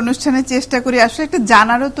আমার অনুষ্ঠানে চেষ্টা করি, আসলে একটা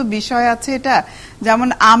জানারও তো বিষয় আছে এটা। যেমন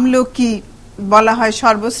আমলকি বলা হয়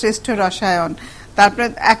সর্বশ্রেষ্ঠ রসায়ন, তারপরে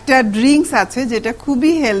একটা ড্রিঙ্কস আছে যেটা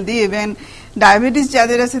খুবই হেলদি, এবং ডায়াবেটিস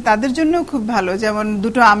যাদের আছে তাদের জন্য খুব ভালো। যেমন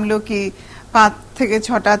 2 আমলকি, 5 থেকে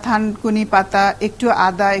 6টা থানকুনি পাতা, একটু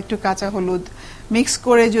আদা, একটু কাঁচা হলুদ মিক্স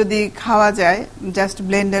করে যদি খাওয়া যায়, জাস্ট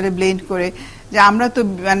ব্লেন্ডারে ব্লেন্ড করে। যে আমরা তো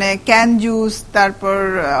মানে ক্যান জুস, তারপর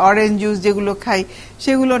অরেঞ্জ জুস যেগুলো খাই,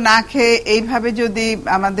 সেগুলো না খেয়ে এইভাবে যদি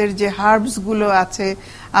আমাদের যে হার্বস গুলো আছে,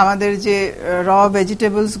 আমাদের যে র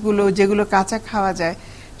ভেজিটেবলস গুলো যেগুলো কাঁচা খাওয়া যায়,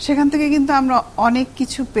 সেখান থেকে কিন্তু আমরা অনেক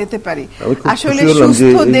কিছু পেতে পারি। আসলে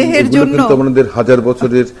সুস্থ দেহের জন্য আমাদের হাজার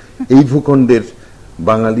বছরের এই ভূখণ্ডের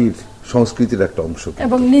বাঙালির সংস্কৃতির একটা অংশ,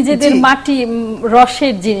 এবং নিজেদের মাটি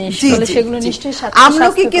রসের জিনিস, সেগুলো নিশ্চয়ই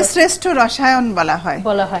আমলকিকে শ্রেষ্ঠ রসায়ন বলা হয়।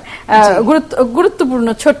 গুরুত্বপূর্ণ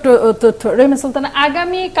ছোট্ট তথ্য। রহিমা সুলতানা,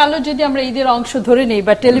 আগামী কালও যদি আমরা ঈদের অংশ ধরে নেই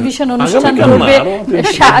বা টেলিভিশন অনুষ্ঠান করবে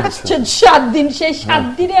 7 দিন, সেই 7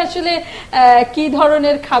 দিনে আসলে কি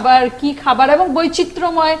ধরনের খাবার, কি খাবার এবং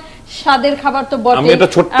বৈচিত্র্যময় স্বাদের খাবার তো বটে। আমি একটা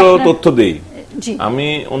ছোট্ট তথ্য দেই। আমি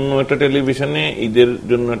অন্য একটা টেলিভিশনে ঈদের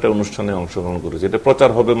জন্য একটা অনুষ্ঠানে অংশগ্রহণ করেছি, এটা প্রচার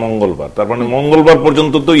হবে মঙ্গলবার। তার মানে মঙ্গলবার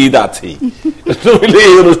পর্যন্ত তো ঈদ আছেই,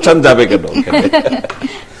 এই অনুষ্ঠান যাবে কেন?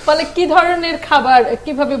 ফলে কি ধরনের খাবার,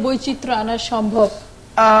 কিভাবে বৈচিত্র্য আনা সম্ভব?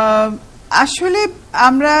 আসলে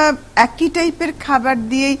আমরা একই টাইপের খাবার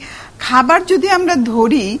দিয়েই, খাবার যদি আমরা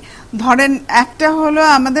ধরেন একটা হলো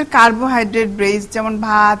আমাদের কার্বোহাইড্রেট বেস, যেমন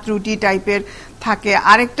ভাত, রুটি টাইপের, থাকে,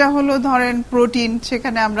 আরেকটা হলো ধরেন প্রোটিন,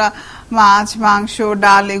 সেখানে আমরা মাছ, মাংস,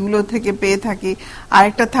 ডাল এগুলো থেকে পেয়ে থাকি,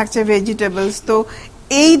 আরেকটা থাকছে ভেজিটেবলস। তো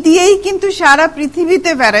এই দিয়েই কিন্তু সারা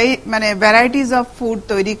পৃথিবীতে ভ্যারাইটিস অফ ফুড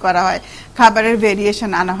তৈরি করা হয়, খাবারের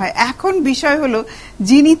ভেরিয়েশন আনা হয়। এখন বিষয় হলো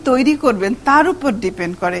যিনি তৈরি করবেন তার উপর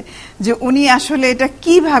ডিপেন্ড করে যে উনি আসলে এটা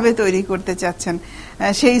কিভাবে তৈরি করতে চাচ্ছেন।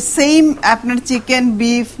 সেই সেম আপনার চিকেন,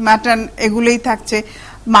 বিফ, মাটন এগুলোই থাকছে।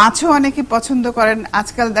 মাছও অনেকে পছন্দ করেন,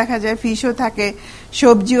 আজকাল দেখা যায় ফিশও থাকে,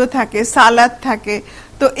 সবজিও থাকে, সালাদ থাকে।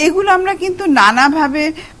 তো এগুলো আমরা কিন্তু নানাভাবে,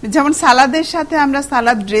 যেমন সালাদের সাথে আমরা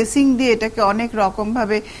সালাদ ড্রেসিং দিয়ে এটাকে অনেক রকম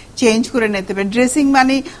ভাবে চেঞ্জ করে নিতে পারি। ড্রেসিং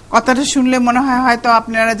মানে কথাটা শুনলে মনে হয় হয়তো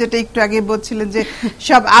আপনারা যেটা একটু আগে বলছিলেন যে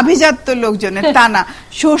সব আভিজাত্য লোকজনের, তা না।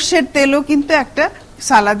 সর্ষের তেলও কিন্তু একটা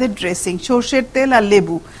সালাদের ড্রেসিং, সর্ষের তেল আর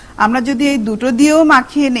লেবু। আমরা যদি এই দুটো দিয়েও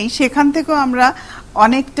মাখিয়ে নেই, সেখান থেকেও আমরা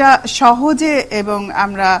অনেকটা সহজে এবং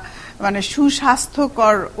আমরা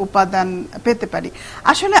সুস্বাস্থ্যকর উপাদান পেতে পারি।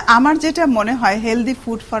 আসলে আমার যেটা মনে হয়, healthy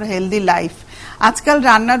food for healthy life. আজকাল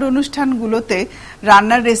রান্নার অনুষ্ঠানগুলোতে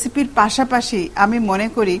রান্নার রেসিপির পাশাপাশি আমি মনে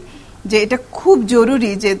করি যে এটা খুব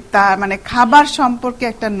জরুরি যে তা খাবার সম্পর্কে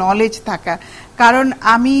একটা নলেজ থাকা। কারণ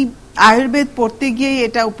আমি আয়ুর্বেদ পড়তে গিয়ে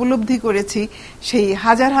এটা উপলব্ধি করেছি, সেই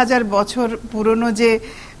হাজার হাজার বছর পুরনো যে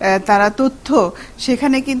তারা তথ্য,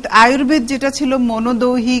 সেখানে কিন্তু আয়ুর্বেদ যেটা ছিল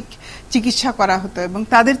মনোদৈহিক চিকিৎসা করা হতো, এবং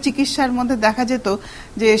তাদের চিকিৎসার মধ্যে দেখা যেত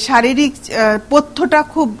যে শারীরিক পথ্যটা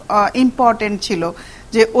খুব ইম্পর্টেন্ট ছিল,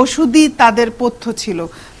 যে ওষুধই তাদের পথ্য ছিল।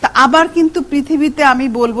 তা আবার কিন্তু পৃথিবীতে আমি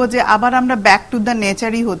বলবো যে আবার আমরা ব্যাক টু দ্য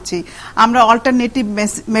নেচারই হচ্ছি। আমরা অল্টারনেটিভ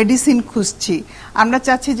মেডিসিন খুঁজছি, আমরা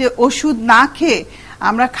চাচ্ছি যে ওষুধ না খেয়ে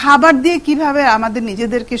আমরা খাবার দিয়ে কিভাবে আমাদের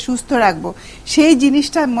নিজেদেরকে সুস্থ রাখবো, সেই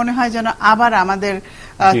জিনিসটা মনে হয় যেন আবার আমাদের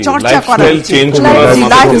চর্চা করা উচিত,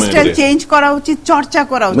 লাইফস্টাইল চেঞ্জ করা উচিত, চর্চা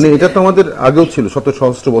করা উচিত। এটা তো আমাদের আগেও ছিল, শত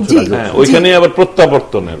সহস্র বছর আগে। ওইখানে আবার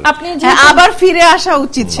প্রত্যাবর্তনের, আপনি আবার ফিরে আসা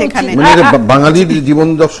উচিত সেখানে। বাঙালির জীবন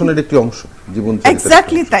দর্শনের একটি অংশ, জীবন।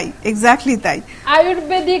 এক্স্যাক্টলি তাই, এক্স্যাক্টলি তাই।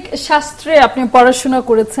 আয়ুর্বেদিক শাস্ত্রে আপনি পড়াশোনা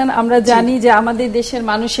করেছেন। আমরা জানি যে আমাদের দেশের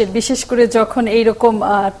মানুষের, বিশেষ করে যখন এইরকম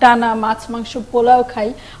টানা মাছ, মাংস, পোলাও খাই,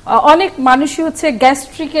 অনেক মানুষই হচ্ছে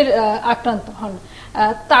গ্যাস্ট্রিকের আক্রান্ত হন।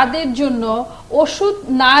 তাদের জন্য ওষুধ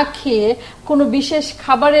না খেয়ে কোনো বিশেষ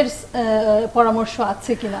খাবারের পরামর্শ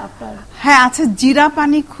আছে কিনা আপনার? হ্যাঁ, আছে। জিরা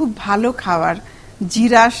পানি খুব ভালো খাবার।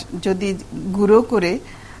 জিরা যদি গুঁড়ো করে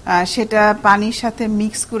সেটা পানির সাথে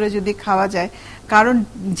মিক্স করে যদি খাওয়া যায়, কারণ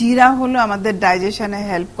জিরা হলো আমাদের ডাইজেশনে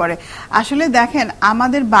হেল্প করে। আসলে দেখেন,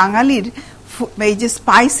 আমাদের বাঙালির এই যে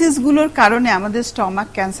স্পাইসেস গুলোর কারণে আমাদের স্টমাক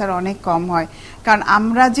ক্যান্সার অনেক কম হয়। কারণ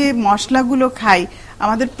আমরা যে মশলাগুলো খাই,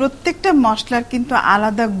 আমাদের প্রত্যেকটা মশলার কিন্তু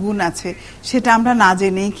আলাদা গুণ আছে, সেটা আমরা না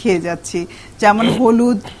জেনেই খেয়ে যাচ্ছি। যেমন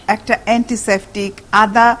হলুদ একটা অ্যান্টিসেপটিক,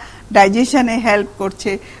 আদা ডাইজেশনে হেল্প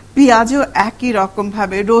করছে, পেঁয়াজও একই রকম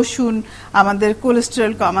ভাবে, রসুন আমাদের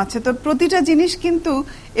কোলেস্টেরল কমাচ্ছে। তো প্রতিটা জিনিস কিন্তু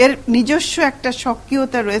এর নিজস্ব একটা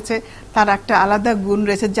সক্রিয়তা রয়েছে, তার একটা আলাদা গুণ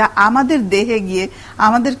রয়েছে, যা আমাদের দেহে গিয়ে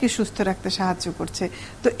আমাদেরকে সুস্থ রাখতে সাহায্য করছে।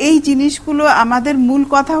 তো এই জিনিসগুলো আমাদের মূল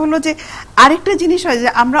কথা হলো যে আরেকটা জিনিস হয় যে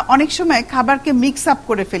আমরা অনেক সময় খাবারকে মিক্স আপ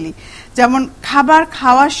করে ফেলি। যেমন খাবার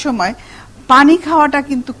খাওয়ার সময় পানি খাওয়াটা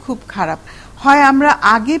কিন্তু খুব খারাপ হয়। আমরা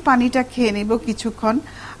আগে পানিটা খেয়ে নিব কিছুক্ষণ,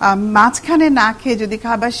 মাঝখানে না খেয়ে যদি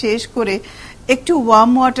খাবার শেষ করে একটু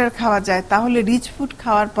ওয়ার্ম ওয়াটার খাওয়া যায়, তাহলে রিচ ফুড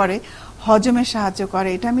খাওয়ার পরে হজমে সাহায্য করে।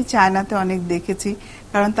 এটা আমি চায়নাতে অনেক দেখেছি,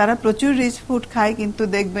 কারণ তারা প্রচুর রিচ ফুড খায়, কিন্তু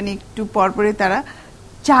দেখবেন একটু পরপরে তারা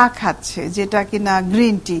চা খাচ্ছে, যেটা কিনা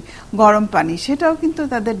গ্রিন টি, গরম পানি, সেটাও কিন্তু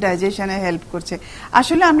তাদের ডাইজেশনে হেল্প করছে।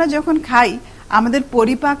 আসলে আমরা যখন খাই, আমাদের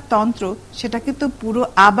পরিপাক তন্ত্র সেটা কিন্তু পুরো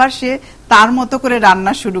আবার সে তার মতো করে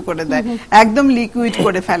রান্না শুরু করে দেয়, একদম লিকুইড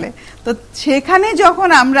করে ফেলে। তো সেখানে যখন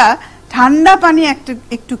আমরা ঠান্ডা পানি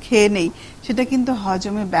একটু খেয়ে নেই, সেটা কিন্তু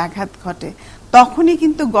হজমে ব্যাঘাত ঘটে। তখনই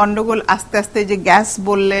কিন্তু গন্ডগোল আস্তে আস্তে, যে গ্যাস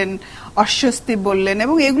বললেন, অস্বস্তি বললেন,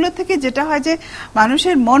 এবং এগুলো থেকে যেটা হয় যে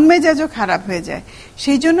মানুষের মন মেজাজও খারাপ হয়ে যায়।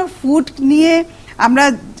 সেই জন্য ফুড নিয়ে আমরা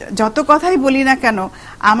যত কথাই বলি না কেন,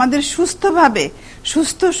 আমাদের সুস্থভাবে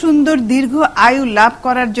সুস্থ সুন্দর দীর্ঘ আয়ু লাভ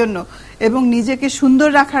করার জন্য এবং নিজেকে সুন্দর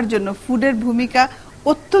রাখার জন্য ফুডের ভূমিকা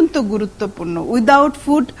অত্যন্ত গুরুত্বপূর্ণ। উইদাউট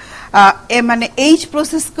ফুড এইজ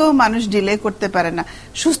প্রসেসকেও মানুষ ডিলে করতে পারে না।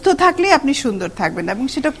 সুস্থ থাকলে আপনি সুন্দর থাকবেন, এবং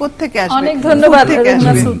সেটা কোত্থেকে আসবে? অনেক ধন্যবাদ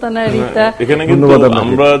সুলতানা রিতা। এখানে কিন্তু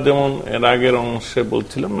আমরা যেমন এর আগের অংশে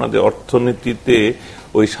বলছিলাম না যে অর্থনীতিতে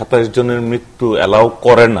ওই 27 জনের মৃত্যু অ্যালাউ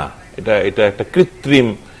করে না, এটা একটা কৃত্রিম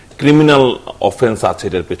ক্রিমিনাল অফেন্স আছে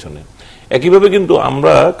এটার পেছনে। একইভাবে কিন্তু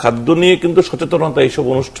আমরা খাদ্য নিয়ে কিন্তু সচেতনতা এইসব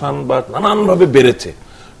অনুষ্ঠান বা নানানভাবে বেড়েছে,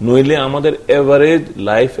 নইলে আমাদের এভারেজ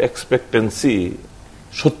লাইফ এক্সপেক্টেন্সি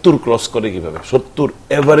 70 ক্রস করে কিভাবে? 70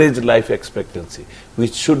 average life expectancy,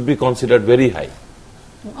 which should be considered very high.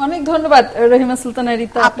 অনেক ধন্যবাদ রহিমা সুলতানা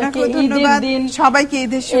রিতা, আপনাকে ঈদের দিন সবাইকে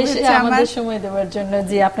ঈদের শুভেচ্ছা আমাদের সময় দেওয়ার জন্য।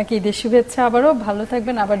 জি, আপনাকে ঈদের শুভেচ্ছা। আবারও ভালো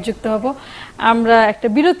থাকবেন, আবার যুক্ত হব। আমরা একটা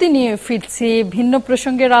বিরতি নিয়ে ফিরছি ভিন্ন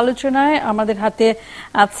প্রসঙ্গের আলোচনায়। আমাদের হাতে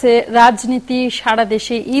আছে রাজনীতি, সারা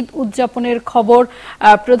দেশে ঈদ উদযাপনের খবর।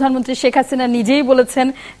 প্রধানমন্ত্রী শেখ হাসিনা নিজেই বলেছেন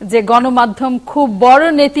যে গণমাধ্যম খুব বড়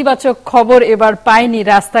নেতিবাচক খবর এবার পায়নি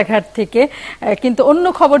রাস্তাঘাট থেকে, কিন্তু অন্য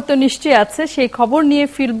খবর তো নিশ্চয়ই আছে। সেই খবর নিয়ে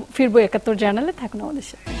ফিরবো ৭১ জার্নালে। থাকুন আমাদের সাথে।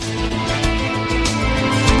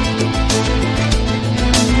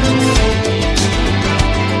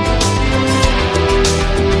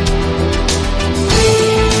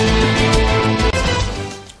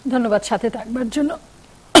 ধন্যবাদ সাথে থাকবার জন্য।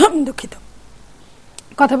 দুঃখিত।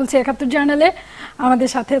 কথা বলছি ৭১ জার্নালে। আমাদের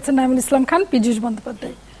সাথে আছেন নাইমুল ইসলাম খান, পীযূষ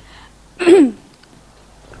বন্দ্যোপাধ্যায়।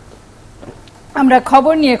 আমরা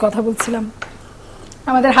খবর নিয়ে কথা বলছিলাম।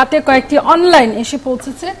 আমাদের হাতে কয়েকটি অনলাইন এসে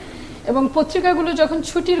পৌঁছেছে এবং পত্রিকাগুলো যখন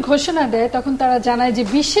ছুটির ঘোষণা দেয় তখন তারা জানায় যে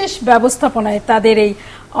বিশেষ ব্যবস্থাপনায় তাদের এই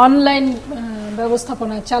অনলাইন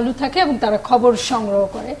ব্যবস্থাপনা চালু থাকে এবং তারা খবর সংগ্রহ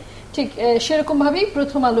করে। ঠিক সেরকম ভাবেই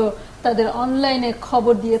প্রথম আলো তাদের অনলাইনে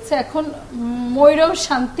খবর দিয়েছে। এখন ময়ূর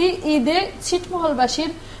শান্তি, ঈদে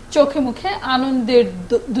ছিটমহলবাসীর চোখে মুখে আনন্দের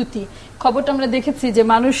দ্যুতি। খবরটা আমরা দেখেছি যে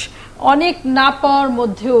মানুষ অনেক না পাওয়ার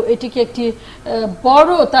মধ্যেও এটিকে একটি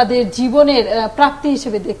বড় তাদের জীবনের প্রাপ্তি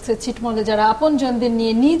হিসেবে দেখছে। ছিটমহলে যারা আপনজনদের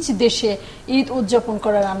নিয়ে নিজ দেশে ঈদ উদযাপন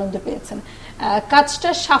করার আনন্দ পেয়েছেন। কাজটা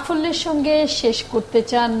সাফল্যের সঙ্গে শেষ করতে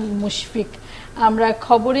চান মুশফিক। আমরা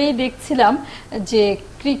খবরেই দেখছিলাম যে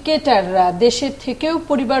ক্রিকেটাররা দেশের থেকেও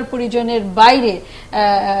পরিবার পরিজনের বাইরে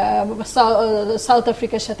সাউথ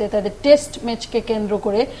আফ্রিকার সাথে তাদের টেস্ট ম্যাচকে কেন্দ্র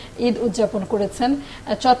করে ঈদ উদযাপন করেছেন।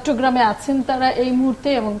 চট্টগ্রামে আছেন তারা এই মুহূর্তে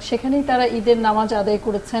এবং সেখানেই তারা ঈদের নামাজ আদায়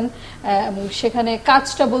করেছেন। এবং সেখানে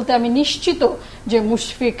কাজটা বলতে আমি নিশ্চিত যে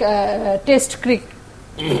মুশফিক টেস্ট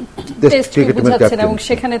ক্রিকেট বোঝাচ্ছেন এবং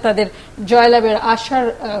সেখানে তাদের জয়লাভের আশার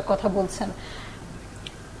কথা বলছেন।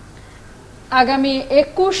 আগামী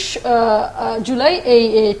 ২১ জুলাই এই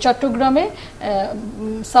চট্টগ্রামে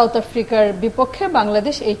সাউথ আফ্রিকার বিপক্ষে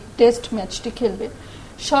বাংলাদেশ এই টেস্ট ম্যাচটি খেলবে।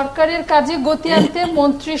 সরকারের কাজে গতি আনতে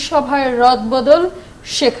মন্ত্রিসভায় রদবদল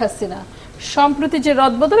শেখ হাসিনা। সম্প্রতি যে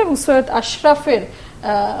রদবদল এবং সৈয়দ আশরাফের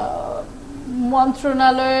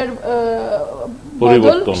মন্ত্রণালয়ের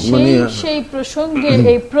বদল, সেই প্রসঙ্গে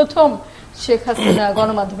এই প্রথম শেখ হাসিনা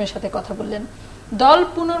গণমাধ্যমের সাথে কথা বললেন। দল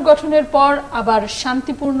পুনর্গঠনের পর আবার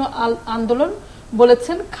শান্তিপূর্ণ আন্দোলন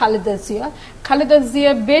বলেছেন খালেদা জিয়া। খালেদা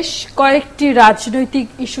জিয়া বেশ কয়েকটি রাজনৈতিক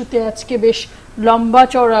ইস্যুতে আজকে বেশ লম্বা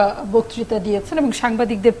চওড়া বক্তৃতা দিয়েছেন এবং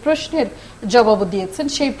সাংবাদিকদের প্রশ্নের জবাবও দিয়েছেন।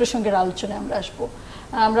 সেই প্রসঙ্গের আলোচনায় আমরা আসবো।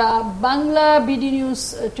 আমরা বাংলা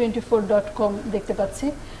bdnews24.com দেখতে পাচ্ছি,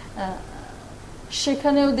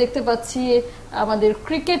 সেখানেও দেখতে পাচ্ছি আমাদের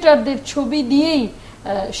ক্রিকেটারদের ছবি দিয়েই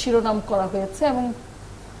শিরোনাম করা হয়েছে এবং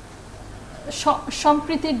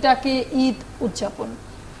সম্প্রীতির ডাকে ঈদ উদযাপন।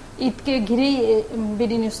 ঈদকে ঘিরেই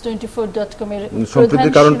bdnews24.com এর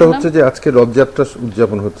সম্প্রীতির কারণটা হচ্ছে যে আজকে রথযাত্রা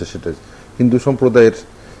উদযাপন হচ্ছে, সেটা হিন্দু সম্প্রদায়ের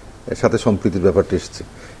সাথে সম্প্রীতির ব্যাপারটা এসছে।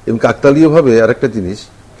 এবং কাকতালীয়ভাবে আরেকটা জিনিস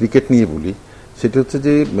ক্রিকেট নিয়ে বলি, সেটা হচ্ছে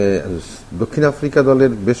যে দক্ষিণ আফ্রিকা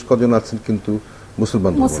দলের বেশ কজন আছেন কিন্তু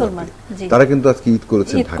মুসলমান, তারা কিন্তু আজকে ঈদ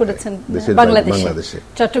করেছেন বাংলাদেশে,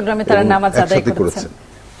 চট্টগ্রামে তারা নামাজ আদায় করেছেন।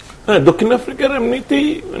 হ্যাঁ, দক্ষিণ আফ্রিকার এমনিতেই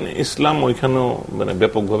ইসলাম ওইখানেও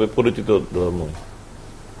ব্যাপকভাবে পরিচিত ধর্ম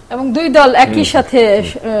এবং দুই দল একই সাথে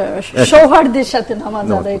সৌহার্দ্যের সাথে নামাজ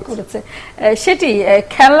আদায় করেছে। সেটি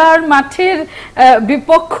খেলার মাঠের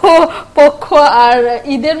বিপক্ষ পক্ষ আর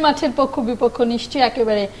ঈদের মাঠের পক্ষ বিপক্ষ নিশ্চয়ই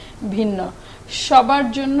একেবারে ভিন্ন। সবার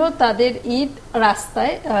জন্য তাদের ঈদ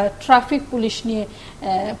রাস্তায় ট্রাফিক পুলিশ নিয়ে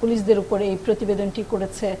পুলিশদের উপরে এই প্রতিবেদনটি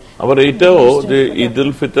করেছে। আবার এইটাও যে ঈদ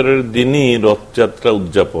উল ফিতরের দিনই রথযাত্রা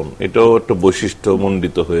উদযাপন, এটাও একটা বৈশিষ্ট্য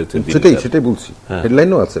মণ্ডিত হয়েছে। সেটাই বলছি,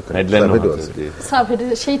 হেডলাইনও আছে,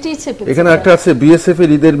 সেইটাই এখানে একটা আছে বিএসএফ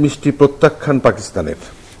এর ঈদের মিষ্টি প্রত্যাখ্যান পাকিস্তানের,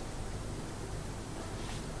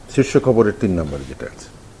 শীর্ষ খবরের ৩ নম্বর যেটা আছে।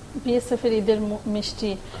 বিএসএফ এর ঈদের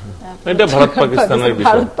মিষ্টি, এটা ভারত পাকিস্তানের বিষয়,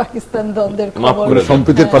 ভারত পাকিস্তান দ্বন্দ্বের খবর,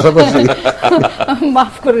 সম্প্রীতির পাশাপাশি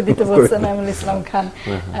মাফ করে দিতে বলছেন নাইমুল ইসলাম খান।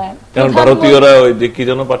 কারণ ভারতীয়রা ওই যে কি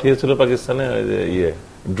যেন পাঠিয়েছিল পাকিস্তানে, ওই যে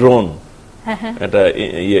ড্রোন, একটা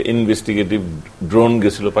ইনভেস্টিগেটিভ ড্রোন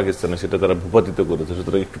গেছিল পাকিস্তানে, সেটা তারা ভূপাতিত করেছে।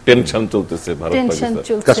 সুতরাং একটু টেনশন চলতেছে ভারত পাকিস্তান,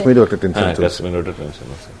 কাশ্মীরেও একটা টেনশন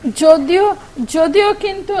আছে। যদিও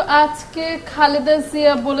কিন্তু আজকে খালেদা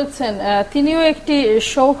জিয়া বলেছেন, তিনিও একটি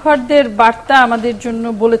সৌহার্দ্যের বার্তা আমাদের জন্য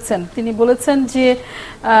বলেছেন। তিনি বলেছেন যে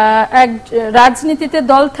রাজনীতিতে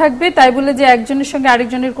দল থাকবে তাই বলে যে একজনের সঙ্গে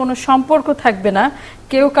আরেকজনের কোনো সম্পর্ক থাকবে না,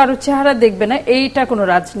 কেউ কারো চেহারা দেখবে না, এইটা কোনো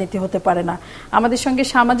রাজনীতি হতে পারে না। আমাদের সঙ্গে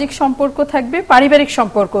সামাজিক সম্পর্ক থাকবে, পারিবারিক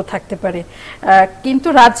সম্পর্ক থাকতে পারে, কিন্তু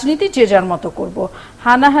রাজনীতি যে যার মতো করব।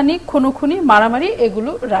 হানাহানি, খুনোখুনি, মারামারি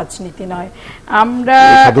এগুলো রাজনীতি নয়। আমরা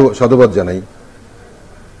সাধুবাদ জানাই,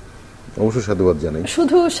 অবশ্যই সাধুবাদ জানাই।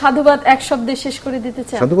 শুধু সাধুবাদ এক শব্দে শেষ করে দিতে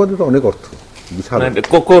চাই? সাধুবাদের তো অনেক অর্থ।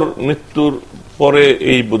 কোকর মৃত্যুর পরে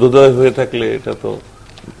এই বোধোদয় হয়ে থাকলে এটা তো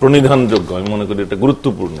প্রণিধানযোগ্য, আমি মনে করি এটা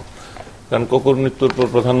গুরুত্বপূর্ণ। কারণ কোকর মৃত্যুর পর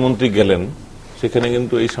প্রধানমন্ত্রী গেলেন, সেখানে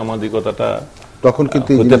কিন্তু এই সামাজিকতাটা তখন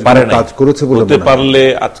কিন্তু কাজ করেছে বলতে পারলে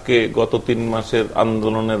আজকে গত 3 মাসের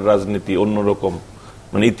আন্দোলনের রাজনীতি অন্যরকম,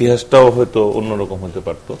 মানে ইতিহাসটাও হয়তো অন্যরকম হতে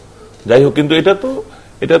পারত। যাই হোক, কিন্তু এটা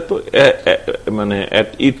তো মানে এট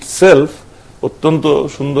ইটসেলফ অত্যন্ত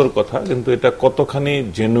সুন্দর কথা, কিন্তু এটা কতখানি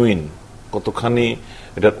জেনুইন, কতখানি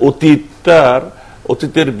এটার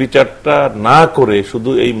অতীতের বিচারটা না করে শুধু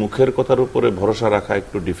এই মুখের কথার উপরে ভরসা রাখা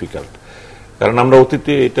একটু ডিফিকাল্ট। কারণ আমরা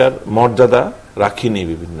অতীতে এটার মর্যাদা রাখিনি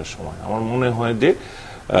বিভিন্ন সময়। আমার মনে হয় যে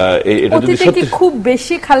এটা যদি সত্যি খুব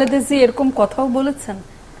বেশি খালেদা জিয়া এরকম কথাও বলেছেন,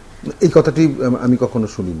 এই কথাটি আমি কখনো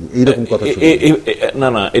শুনিনি, এইরকম কথা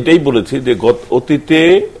না, এটাই বলেছি যে অতীতে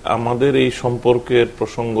আমাদের এই সম্পর্কের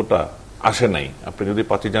প্রসঙ্গটা আসে নাই। আপনি যদি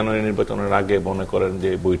 5 জানুয়ারি নির্বাচনের আগে মনে করেন যে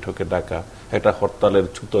বৈঠকে ডাকা, একটা হরতালের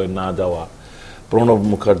ছুতোয় না যাওয়া, প্রণব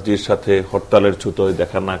মুখার্জির সাথে হরতালের ছুতোয়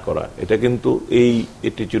দেখা না করা, এটা কিন্তু এই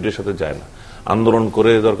অ্যাটিটিউডের সাথে যায় না। আন্দোলন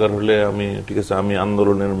করে দরকার হলে ঠিক আছে, আমি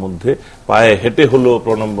আন্দোলনের মধ্যে পায়ে হেঁটে হলো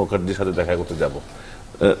প্রণব মুখার্জির সাথে দেখা করতে যাব,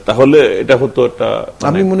 তাহলে এটা হতো একটা,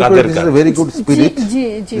 আমি মনে করি this is a very good spirit,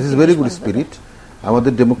 this is very good spirit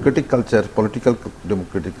আমাদের Democratic culture, political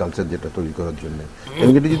Democratic culture যেটা তৈরি করার জন্য।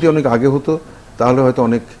 এবং এটি যদি অনেক আগে হতো তাহলে হয়তো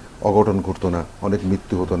অনেক অঘটন ঘটতো না, অনেক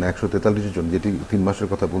মৃত্যু হতো না। 143 জন, যেটি 3 মাসের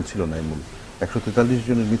কথা বলছিল নাইমুল, 143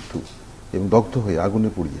 জনের মৃত্যু এবং দগ্ধ হয়ে আগুনে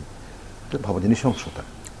পুড়িয়ে, ভাবা যায় নৃশংসতা।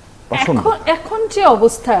 এখন যে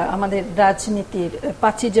অবস্থা আমাদের রাজনীতির,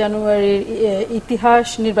 5 জানুয়ারির ইতিহাস,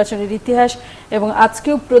 নির্বাচনের ইতিহাস, এবং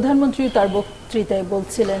আজকেও প্রধানমন্ত্রী তার বক্তৃতায়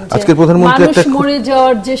বলছিলেন যে মানুষ মরে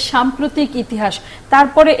যাওয়ার যে সাম্প্রতিক ইতিহাস,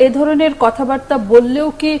 তারপরে এ ধরনের কথাবার্তা বললেও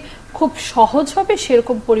কি খুব সহজ হবে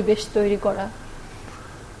সেরকম পরিবেশ তৈরি করা?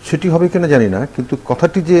 সেটি হবে কিনা জানি না, কিন্তু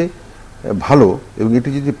কথাটি যে ভালো এবং এটি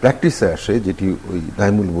যদি প্র্যাকটিসে আসে, যেটি ওই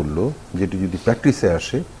নাইমুল বলল, যেটি যদি প্র্যাকটিসে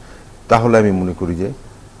আসে তাহলে আমি মনে করি যে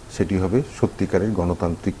সেটি হবে সত্যিকারের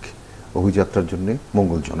গণতান্ত্রিক অভিযাত্রার জন্য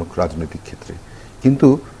মঙ্গলজনক রাজনৈতিক ক্ষেত্রে। কিন্তু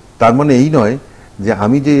তার মানে এই নয় যে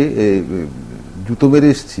আমি যে জুতো মেরে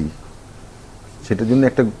এসেছি সেটার জন্য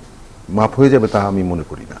একটা মাপ হয়ে যাবে, তা আমি মনে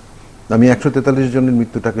করি না। আমি 143 জনের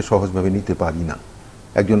মৃত্যুটাকে সহজভাবে নিতে পারি না।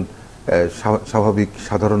 একজন স্বাভাবিক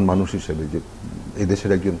সাধারণ মানুষ হিসেবে, যে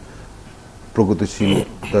এদেশের একজন প্রগতিশীল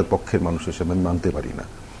তার পক্ষের মানুষ হিসেবে আমি মানতে পারি না।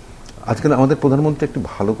 আজকাল আমাদের প্রধানমন্ত্রী একটি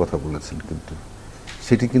ভালো কথা বলেছেন, কিন্তু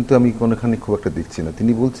সেটি কিন্তু আমি কোনোখানে খুব একটা দেখছি না।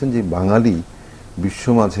 তিনি বলছেন যে বাঙালি বিশ্ব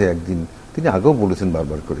মাঝে একদিন, তিনি আগেও বলেছেন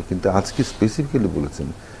বারবার করে, কিন্তু আজকে স্পেসিফিক্যালি বলেছেন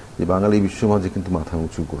যে বাঙালি বিশ্ব মাঝে কিন্তু মাথা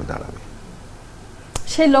উঁচু করে দাঁড়াবে।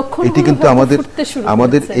 এটি কিন্তু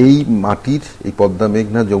আমাদের এই মাটির, এই পদ্মা,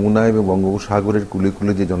 মেঘনা, যমুনা এবং বঙ্গোপসাগরের কুলে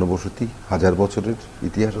কুলে যে জনবসতি, 1000 বছরের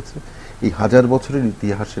ইতিহাস আছে, এই 1000 বছরের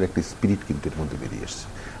ইতিহাসের একটি স্পিরিট কিন্তু এর মধ্যে বেরিয়ে এসছে।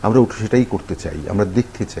 আমরা সেটাই করতে চাই, আমরা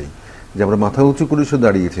দেখতে চাই যে আমরা মাথা উঁচু করে শুধু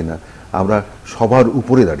দাঁড়িয়েছি না, আমরা সবার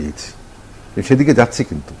উপরে দাঁড়িয়েছি, সেদিকে যাচ্ছে।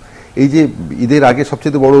 কিন্তু এই যে ঈদের আগে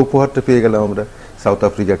সবচেয়ে বড় উপহারটা পেয়ে গেলাম আমরা সাউথ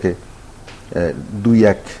আফ্রিকাকে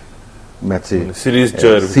 2-1 ম্যাচে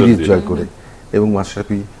সিরিজ জয় করে, এবং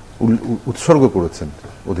মাশরাফি উৎসর্গ করেছেন,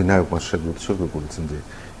 অধিনায়ক মাশরাফি উৎসর্গ করেছেন যে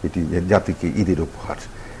এটি জাতিকে ঈদের উপহার।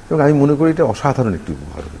 এবং আমি মনে করি এটা অসাধারণ একটি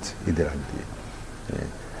উপহার হয়েছে ঈদের আগ দিয়ে।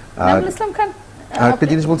 আর একটা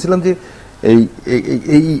জিনিস বলছিলাম যে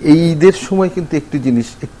এই ঈদের সময় কিন্তু একটি জিনিস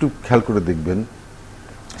একটু খেয়াল করে দেখবেন,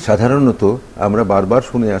 সাধারণত আমরা বারবার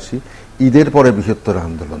শুনে আসি ঈদের পরে বৃহত্তর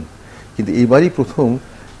আন্দোলন, কিন্তু এবারই প্রথম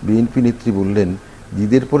বিএনপি নেত্রী বললেন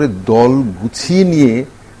ঈদের পরে দল গুছিয়ে নিয়ে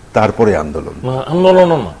তারপরে আন্দোলন।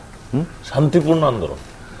 না, শান্তিপূর্ণ আন্দোলন,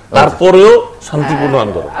 তারপরেও শান্তিপূর্ণ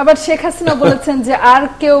আন্দোলন। আবার শেখ হাসিনা বলেছেন যে আর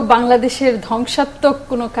কেউ বাংলাদেশের ধ্বংসাত্মক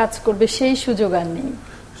কোনো কাজ করবে সেই সুযোগ আর নেই।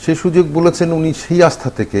 সেই সুযোগ বলেছেন উনি সেই আস্থা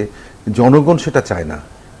থেকে, জনগণ সেটা চায় না,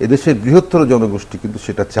 এদেশের বৃহত্তর জনগোষ্ঠী কিন্তু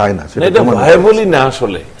সেটা চায় না। আসলে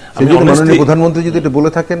মাননীয় প্রধানমন্ত্রী যদি এটা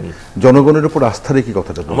বলে থাকেন, জনগণের উপর আস্থা রেখে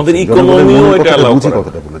কথাটা আমাদের ইকোনমিও এটা এলাও করে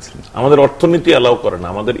না, আমাদের অর্থনীতি এলাও করে না,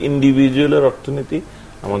 আমাদের ইন্ডিভিজুয়ালের অর্থনীতি,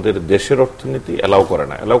 আমাদের দেশের অর্থনীতি এলাও করে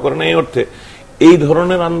না। এই অর্থে এই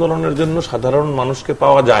ধরনের আন্দোলনের জন্য সাধারণ মানুষকে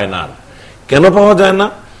পাওয়া যায় না। কেন পাওয়া যায় না?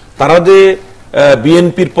 তারা যে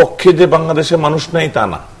বিএনপির পক্ষে যে বাংলাদেশে মানুষ নাই তা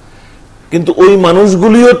না, কিন্তু ওই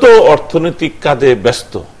মানুষগুলিও তো অর্থনৈতিক কাজে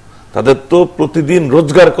ব্যস্ত, তাদের তো প্রতিদিন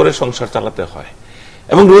রোজগার করে সংসার চালাতে হয়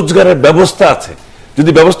এবং রোজগারের ব্যবস্থা আছে।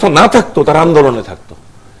 যদি ব্যবস্থা না থাকতো তারা আন্দোলনে থাকতো।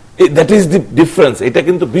 That is the difference. এটা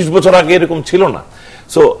কিন্তু 20 বছর আগে এরকম ছিল না।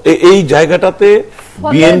 সো এই জায়গাটাতে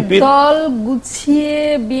বিএনপি দল গুছিয়ে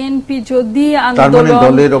বিএনপি যদি তার মানে আন্দোলন,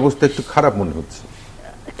 দলের অবস্থা একটু খারাপ মনে হচ্ছে।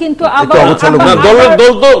 কিন্তু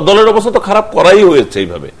দলের অবস্থা তো খারাপ করাই হয়েছে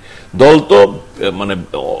এইভাবে। দল তো মানে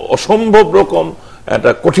অসম্ভব রকম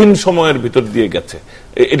একটা কঠিন সময়ের ভিতর দিয়ে গেছে,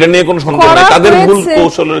 এটা নিয়ে কোনো সন্দেহ নেই। তাদের ভুল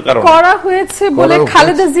কৌশলের কারণে করা হয়েছে বলে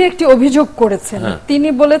খালেদা জিয়া একটি অভিযোগ করেছেন। তিনি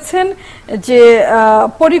বলেছেন যে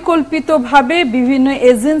পরিকল্পিতভাবে বিভিন্ন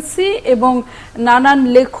এজেন্সি এবং নানান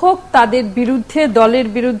লেখক তাদের বিরুদ্ধে, দলের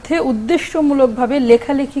বিরুদ্ধে উদ্দেশ্যমূলকভাবে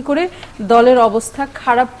লেখালেখি করে দলের অবস্থা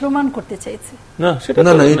খারাপ প্রমাণ করতে চাইছে। না,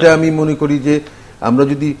 এটা আমি মনে করি যে আমরা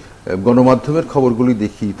যদি গণমাধ্যমের খবরগুলি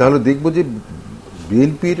দেখি তাহলে দেখব যে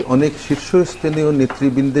বিএনপির অনেক শীর্ষস্থানীয়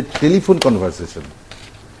নেতৃবৃন্দের টেলিফোন কনভারসেশন,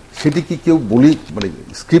 সেটি কি কেউ বলি মানে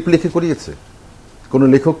স্ক্রিপ্ট লিখে করিয়েছে? কোন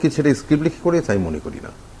লেখক কি সেটা স্ক্রিপ্ট লিখে করিয়েছে? আমি মনে করি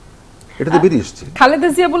না, এটা তো বেরিয়ে এসছে। খালেদা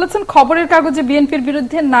জিয়া বলেছেন খবরের কাগজে বিএনপির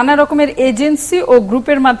বিরুদ্ধে নানা রকমের এজেন্সি ও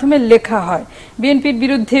গ্রুপের মাধ্যমে লেখা হয়, বিএনপির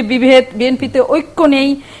বিরুদ্ধে বিভেদ, বিএনপিতে ঐক্য নেই,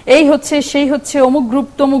 এই হচ্ছে সেই হচ্ছে, অমুক গ্রুপ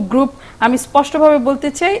তমুক গ্রুপ। আমি স্পষ্টভাবে বলতে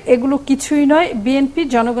চাই এগুলো কিছুই নয়। বিএনপি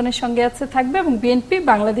জনগণের সঙ্গে আছে, থাকবে, এবং বিএনপি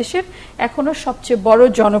বাংলাদেশের এখনো সবচেয়ে বড়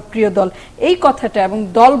জনপ্রিয় দল। এই কথাটা এবং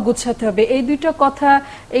দল গুছাতে হবে, এই দুইটা কথা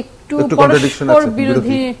একটু পরস্পর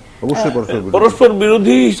বিরোধী, পরস্পর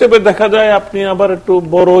বিরোধী হিসেবে দেখা যায়। আপনি আবার একটু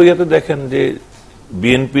বড় ইয়েতে দেখেন যে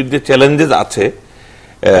বিএনপির যে চ্যালেঞ্জেস আছে,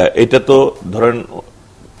 এটা তো ধরেন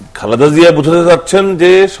খালেদা জিয়া বুঝাতে যাচ্ছেন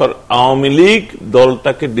যে আওয়ামী লীগ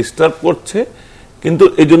দলটাকে ডিস্টার্ব করছে, কিন্তু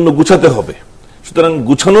এই জন্য গুছাতে হবে, সুতরাং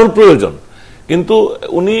গুছানোর প্রয়োজন। কিন্তু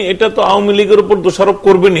উনি এটা তো আওয়ামী লীগের উপর দোষারোপ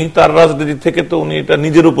করবেনই, তার রাজনীতি থেকে তো উনি এটা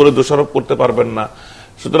নিজের উপরে দোষারোপ করতে পারবেন না।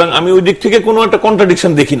 সুতরাং আমি ওই দিক থেকে কোনো একটা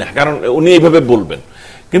কন্ট্রাডিকশন দেখি না, কারণ উনি এইভাবে বলবেন।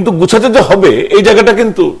 কিন্তু গুছাতে যে হবে এই জায়গাটা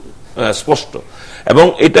কিন্তু স্পষ্ট, এবং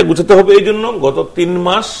এটা গুছাতে হবে এই জন্য গত 3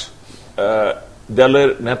 মাস দলের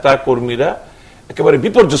নেতা কর্মীরা একেবারে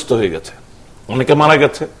বিপর্যস্ত হয়ে গেছে। অনেকে মারা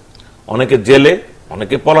গেছে, অনেকে জেলে,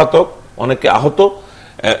 অনেকে পলাতক, অনেকে আহত,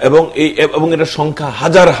 এবং এটার সংখ্যা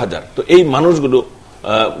হাজার হাজার। তো এই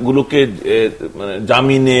মানুষগুলোকে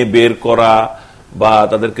জামিনে বের করা বা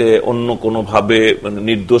তাদেরকে অন্য কোনো ভাবে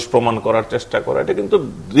নির্দোষ প্রমাণ করার চেষ্টা করা, এটা কিন্তু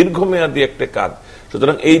দীর্ঘমেয়াদী একটা কাজ।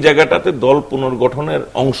 সুতরাং এই জায়গাটাতে দল পুনর্গঠনের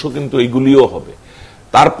অংশ কিন্তু এইগুলিও হবে।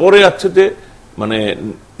 তারপরে আছে যে মানে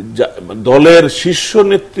দলের শীর্ষ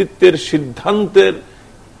নেতৃত্বের সিদ্ধান্তের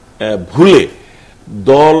ভুলে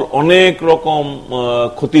দল অনেক রকম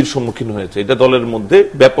ক্ষতির সম্মুখীন হয়েছে, এটা দলের মধ্যে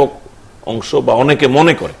ব্যাপক অংশ বা অনেকে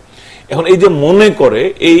মনে করে। এখন এই যে মনে করে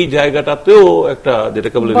এই জায়গাটাতেও একটা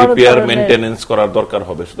যেটাকে বলে রিপেয়ার মেইনটেনেন্স করার দরকার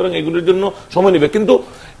হবে। সুতরাং এগুলোর জন্য সময় নেবে, কিন্তু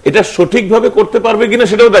এটা সঠিকভাবে করতে পারবে কিনা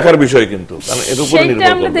সেটাও দেখার বিষয়, কিন্তু কারণ এর উপর নির্ভর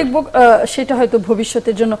করবে। আমরা দেখব সেটা হয়তো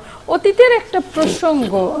ভবিষ্যতের জন্য। অতীতের একটা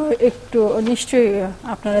প্রসঙ্গ একটু নিশ্চয়ই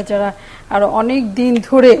আপনারা যারা আরো অনেক দিন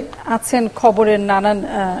ধরে আছেন খবরের নানান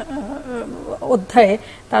অধ্যায়ে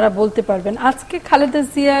তারা বলতে পারবেন। আজকে খালেদা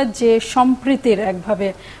জিয়া যে সম্প্রীতির একভাবে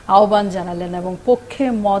আহ্বান জানালেন এবং পক্ষে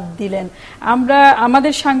মত দিলেন, আমরা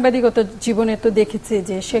আমাদের সাংবাদিকতা জীবনে তো দেখেছি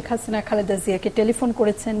যে শেখ হাসিনা খালেদা জিয়াকে টেলিফোন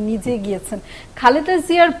করেছেন, নিজে গিয়েছেন। খালেদা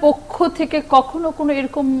জিয়ার পক্ষ থেকে কখনো কোনো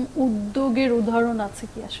এরকম উদ্যোগের উদাহরণ আছে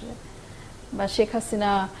কি আসলে, বা শেখ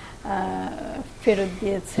হাসিনা ফেরত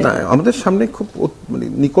দিয়েছে? আমাদের সামনে খুব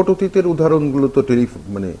নিকট অতীতের উদাহরণগুলো তো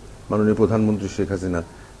মানে মাননীয় প্রধানমন্ত্রী শেখ হাসিনা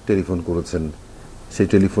টেলিফোন করেছেন, সেই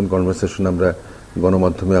টেলিফোন কনভারসেশন আমরা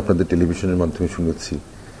গণমাধ্যমে আপনাদের টেলিভিশনের মাধ্যমে শুনেছি,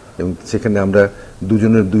 এবং সেখানে আমরা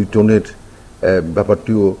দুজনের দুই টোনের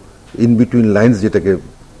ব্যাপারটিও ইন বিটুইন লাইন্স, যেটাকে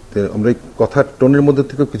আমরা কথার টোনের মধ্যে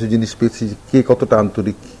থেকে কিছু জিনিস পেয়েছি, কে কতটা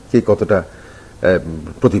আন্তরিক, কে কতটা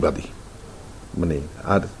প্রতিবাদী। মানে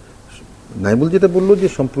আর নাইমুল যেটা বললো যে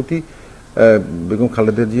সম্প্রতি বেগম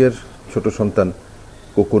খালেদা জিয়ার ছোট সন্তান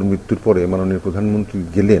কোকোর মৃত্যুর পরে মাননীয় প্রধানমন্ত্রী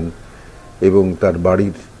গেলেন এবং তার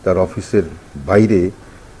বাড়ির, তার অফিসের বাইরে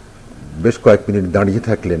বেশ কয়েক মিনিট দাঁড়িয়ে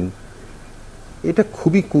থাকলেন, এটা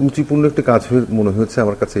খুবই কুরুচিপূর্ণ একটা কাজ মনে হয়েছে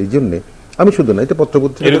আমার কাছে। এই জন্যে আমি শুধু না, এটা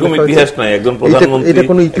পত্রপত্রিকা, এটা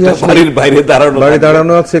কোনো ইতিহাস, বাইরে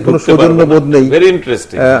দাঁড়ানো আছে, কোনো সৌজন্য বোধ নেই।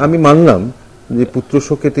 আমি মানলাম যে পুত্র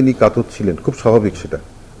শোকে তিনি কাতর ছিলেন, খুব স্বাভাবিক, সেটা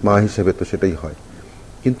মা হিসেবে তো সেটাই হয়।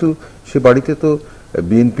 কিন্তু সে বাড়িতে তো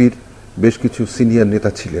বিএনপির বেশ কিছু সিনিয়র নেতা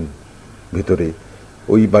ছিলেন ভেতরে,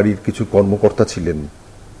 ওই বাড়ির কিছু কর্মকর্তা ছিলেন,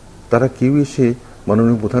 তারা কেউ এসে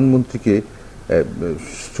মাননীয় প্রধানমন্ত্রীকে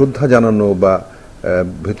শ্রদ্ধা জানানো বা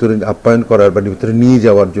ভেতরে আপ্যায়ন করার বা ভেতরে নিয়ে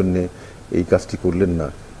যাওয়ার জন্য এই কাজটি করলেন না।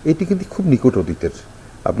 এটি কিন্তু খুব নিকট অতীতের।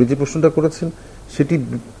 আপনি যে প্রশ্নটা করেছেন সেটি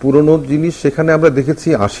পুরনো জিনিস, সেখানে আমরা দেখেছি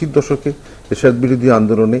 80-র দশকে এরশাদ বিরোধী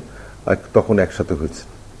আন্দোলনে তখন একসাথে হয়েছে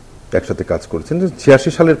একসাথে কাজ করেছেন।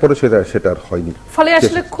 86 সালের পরে সেটা আর হয়নি। ফলে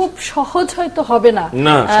আসলে খুব সহজ হয়তো হবে না,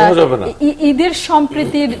 সহজ হবে না। ঈদের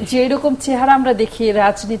সম্প্রীতির যেরকম চেহারা আমরা দেখি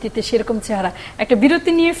রাজনীতিতে, সেরকম চেহারা একটা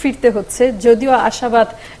বিরতি নিয়ে ফিরতে হচ্ছে। যদিও আশাবাদ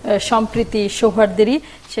সম্প্রীতি সৌহার্দেরই,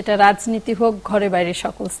 সেটা রাজনীতি হোক ঘরে বাইরে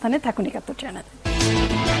সকল স্থানে। থাকুন ৭১ চ্যানেলে।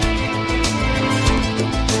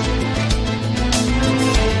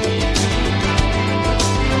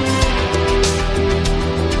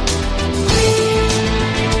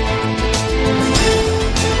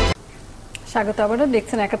 স্বাগত আবারও,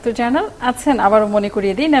 দেখছেন ৭১ চ্যানেল। আছেন আবারও মনে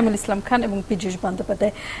করিয়ে দিই নাইমুল ইসলাম খান এবং পীযূষ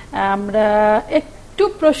বন্দ্যোপাধ্যায়। আমরা একটু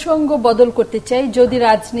প্রসঙ্গ বদল করতে চাই, যদি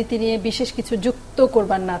রাজনীতি নিয়ে বিশেষ কিছু যুক্ত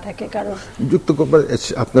করবার না থাকে। কারণ যুক্ত করবার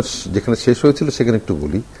আপনার যেখানে শেষ হয়েছিল সেখানে একটু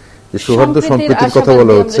বলি যে সৌহার্দ্য সম্প্রীতির কথা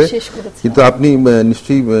বলা হচ্ছে, কিন্তু আপনি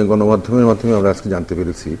নিশ্চয়ই গণমাধ্যমের মাধ্যমে আমরা আজকে জানতে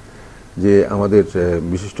পেরেছি যে আমাদের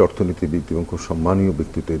বিশিষ্ট অর্থনীতিবিদ এবং খুব সম্মানীয়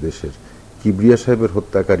ব্যক্তিত্ব দেশের কিবরিয়া সাহেবের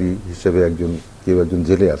হত্যাকারী হিসেবে কেউ একজন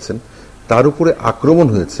জেলে আছেন, তার উপরে আক্রমণ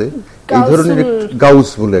হয়েছে। এই ধরনের গাউস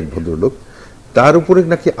বলে এক ভদ্রলোক, তার উপরে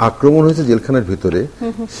নাকি আক্রমণ হয়েছে জেলখানার ভিতরে।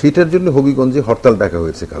 সেটার জন্য হবিগঞ্জে হরতাল ডাকা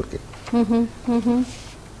হয়েছে কালকে।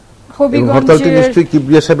 হরতালটি নিশ্চয়ই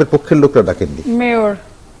কিবরিয়া সাহেবের পক্ষের লোকরা ডাকেননি। মেয়র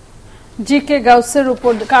জি.কে. গাউসের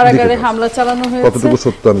উপর কারাগারে হামলা চালানো হয়েছে, কতটুকু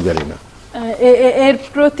সত্য আমি জানি না। এর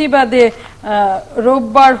প্রতিবাদে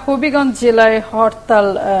রোববার হবিগঞ্জ জেলায় হরতাল।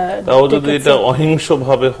 তাও যদি এটা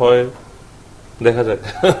অহিংসভাবে হয় দেখা যাক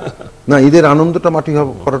না, ঈদের আনন্দটা মাটি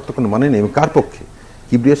করার তো কোনো মানে নেই। কার পক্ষে?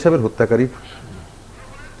 কিবরিয়া সাহেবের হত্যাকারীর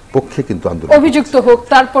পক্ষে কিন্তু আন্দোলন। অভিযুক্ত হোক,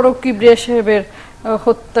 তারপরও কিবরিয়া সাহেবের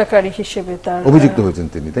হত্যাকারী হিসেবে তার অভিযুক্ত হয়েছেন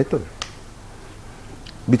তিনি, তাই তো?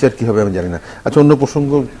 বিচার কি হবে আমি জানি না। আচ্ছা, অন্য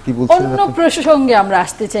প্রসঙ্গ কি বলছেন? অন্য প্রসঙ্গে আমরা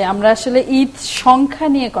আসতে চাই। আমরা আসলে ঈদ সংখ্যা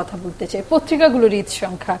নিয়ে কথা বলতে চাই, পত্রিকাগুলোর ঈদ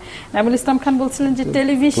সংখ্যা। নাইমুল ইসলাম খান বলছিলেন যে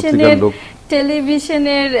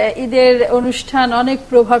টেলিভিশনের ঈদের অনুষ্ঠান অনেক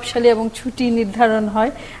প্রভাবশালী এবং ছুটি নির্ধারণ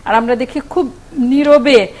হয়, আর আমরা দেখি খুব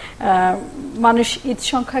নীরবে মানুষ ঈদ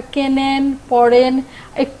সংখ্যা কেনেন, পড়েন,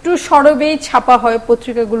 একটু সরবেই ছাপা হয়,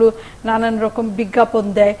 পত্রিকাগুলো নানান রকম বিজ্ঞাপন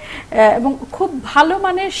দেয় এবং খুব ভালো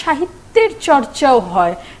মানের সাহিত্যের চর্চাও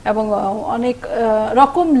হয় এবং অনেক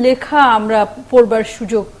রকম লেখা আমরা পড়বার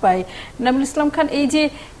সুযোগ পাই। নাইমুল ইসলাম খান, এই যে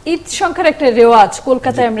ঈদ সংখ্যার একটা রেওয়াজ,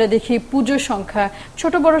 কলকাতায় আমরা দেখি পুজো সংখ্যা,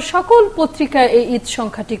 ছোট বড় সকল পত্রিকা এই ঈদ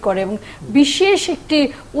সংখ্যাটি করে এবং বিশেষ একটি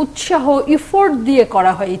উৎসাহ ইফোর্ট দিয়ে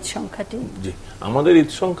করা হয় ঈদ সংখ্যাটি। জি, আমাদের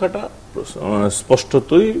ঈদ সংখ্যাটা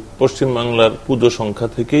স্পষ্টতই পশ্চিমবাংলার পুজো সংখ্যা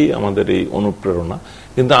থেকেই আমাদের এই অনুপ্রেরণা,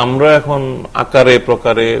 কিন্তু আমরা এখন আকারে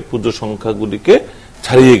প্রকারে পুজো সংখ্যাগুলিকে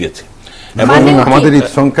ছাড়িয়ে গেছি। আমাদের ঈদ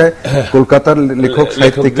সংখ্যায় কলকাতার লেখক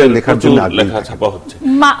সাহিত্যিকদের লেখার জন্য লেখা ছাপা হচ্ছে।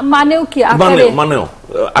 মানেও কি?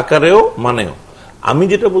 আকারেও মানেও। আমি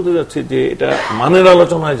যেটা বলতে চাচ্ছি যে এটা মানের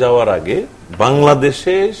আলোচনায় যাওয়ার আগে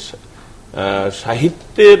বাংলাদেশে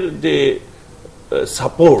সাহিত্যের যে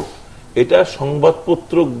সাপোর্ট, এটা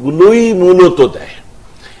সংবাদপত্রগুলোই মূলত দেয়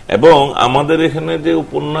এবং আমাদের এখানে যে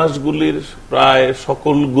উপন্যাসগুলির প্রায়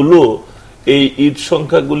সকলগুলো এই ঈদ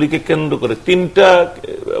সংখ্যাগুলিকে কেন্দ্র করে, তিনটা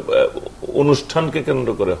অনুষ্ঠানকে কেন্দ্র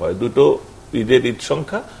করে হয়। দুটো ঈদের ঈদ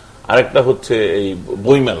সংখ্যা, আরেকটা হচ্ছে এই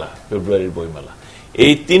বইমেলা, ফেব্রুয়ারির বইমেলা।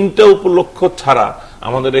 এই তিনটা উপলক্ষ ছাড়া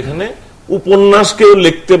আমাদের এখানে উপন্যাসকেও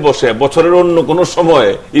লিখতে বসে বছরের অন্য কোনো সময়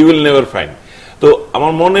ইউ উইল নেভার ফাইন্ড। তো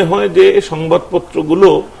আমার মনে হয় যে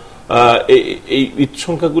সংবাদপত্রগুলো এই ঈদ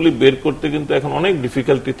সংখ্যাগুলি বের করতে কিন্তু এখন অনেক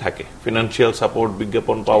ডিফিকাল্টি থাকে, ফিনান্সিয়াল সাপোর্ট,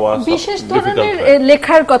 বিজ্ঞাপন পাওয়া, বিশেষ ধরনের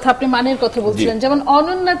লেখার কথা আপনি মানের কথা বলছিলেন। যেমন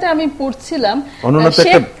অনন্যাতে আমি পড়ছিলাম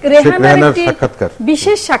শেখ রেহানার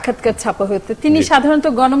বিশেষ সাক্ষাৎকার ছাপা হয়েছে। তিনি সাধারণত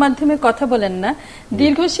গণমাধ্যমে কথা বলেন না,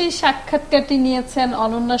 দীর্ঘ সেই সাক্ষাৎকারটি নিয়েছেন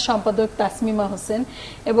অনন্যা সম্পাদক তাসমিমা হোসেন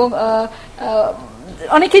এবং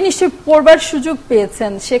অনেকে নিশ্চয়ই পড়বার সুযোগ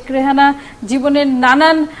পেয়েছেন। শেখ রেহানা জীবনের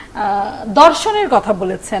নানান দর্শনের কথা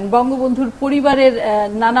বলেছেন, বঙ্গবন্ধুর পরিবারের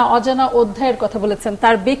নানা অজানা অধ্যায়ের কথা বলেছেন,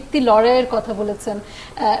 তার ব্যক্তি লড়াইয়ের কথা বলেছেন।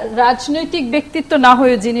 রাজনৈতিক ব্যক্তিত্ব না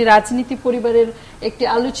হয়ে যিনি রাজনীতি পরিবারের একটি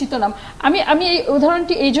আলোচিত নাম। আমি এই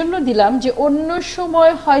উদাহরণটি এই জন্য দিলাম যে অন্য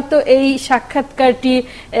সময় হয়তো এই সাক্ষাৎকারটি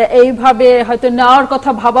এইভাবে হয়তো নেওয়ার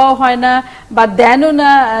কথা ভাবাও হয় না বা দেনও না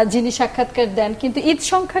যিনি সাক্ষাৎকার দেন, কিন্তু ঈদ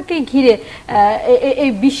সংখ্যাকে ঘিরে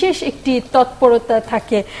এই বিশেষ একটি তৎপরতা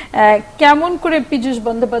থাকে। কেমন করে পীযূষ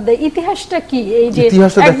বন্দ্যোপাধ্যায়, ইতিহাসটা কি? এই যে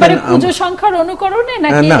একবারে পুজো সংখ্যার অনুকরণে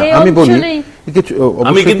নাকি এই অঞ্চলেই?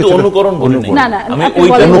 আমি কিন্তু অনুকরণ বলি না, আমি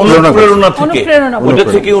ওইটা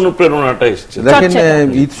থেকে অনুপ্রেরণাটা এসেছে। দেখেন,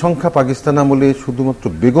 ঈদ সংখ্যা পাকিস্তান আমলে শুধুমাত্র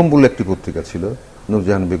বেগম বলে একটি পত্রিকা ছিল,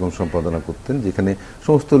 নূরজাহান বেগম সম্পাদনা করতেন, যেখানে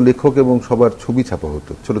সমস্ত লেখক এবং সবার ছবি ছাপা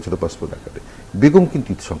হতো ছোট ছোট পাসপোর্ট আকারে। বেগম কিন্তু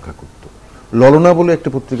ঈদ সংখ্যা করত। ললনা বলে একটা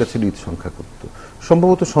পত্রিকা ছিল, ঈদ সংখ্যা করত।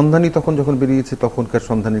 সম্ভবত সন্ধানী তখন যখন বেরিয়েছে তখনকার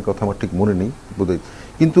সন্ধানীর কথা আমার ঠিক মনে নেই বোধহয়,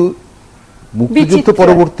 কিন্তু মুক্তিযুদ্ধ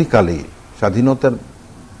পরবর্তীকালে স্বাধীনতার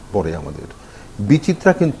পরে আমাদের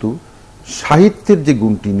বিচিত্রা কিন্তু সাহিত্যের যে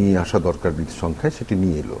গুণটি নিয়ে আসা দরকার ঈদ সংখ্যায় সেটি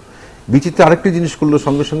নিয়ে এলো। বিচিত্রা আরেকটি জিনিস করলো,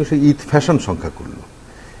 সঙ্গে সঙ্গে সে ঈদ ফ্যাশন সংখ্যা করলো,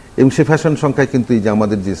 এবং সে ফ্যাশন সংখ্যায় কিন্তু এই যে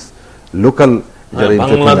আমাদের যে লোকাল যারা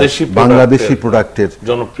বাংলাদেশি প্রোডাক্টের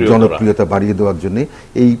জনপ্রিয়তা বাড়িয়ে দেওয়ার জন্য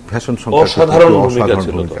এই ফ্যাশন সংখ্যা অসাধারণ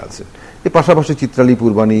ভূমিকা আছে। এর পাশাপাশি চিত্রালী,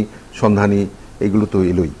 পূর্বাণী, সন্ধানী এগুলো তো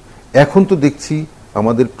এলোই। এখন তো দেখছি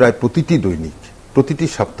আমাদের প্রায় প্রতিটি দৈনিক, প্রতিটি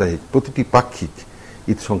সাপ্তাহিক, প্রতিটি পাক্ষিক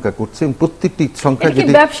ঈদ সংখ্যা করছে, এবং প্রত্যেকটি ঈদ সংখ্যা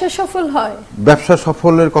যদি ব্যবসা সফল হয়, ব্যবসা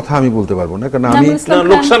সফলের কথা আমি বলতে পারবো না, কারণ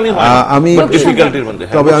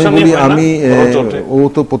তবে আমি বলি আমি ও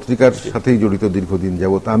তো পত্রিকার সাথেই জড়িত দীর্ঘদিন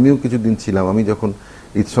যাবত, আমিও কিছুদিন ছিলাম। আমি যখন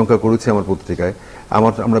ঈদ সংখ্যা করেছি আমার পত্রিকায়,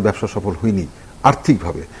 আমরা ব্যবসা সফল হইনি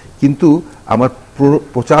আর্থিকভাবে, কিন্তু আমার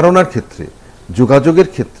প্রচারণার ক্ষেত্রে, যোগাযোগের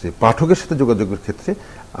ক্ষেত্রে, পাঠকের সাথে যোগাযোগের ক্ষেত্রে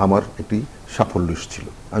আমার একটি সাফল্য ছিল।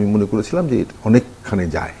 আমি মনে করেছিলাম যে অনেকখানে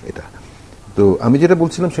যায় এটা। তো আমি যেটা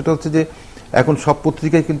বলছিলাম সেটা হচ্ছে যে এখন সব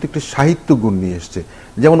পত্রিকায় কিন্তু একটি সাহিত্য গুণ নিয়ে এসছে।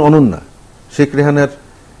 যেমন অনন্যা, শেখ রেহানার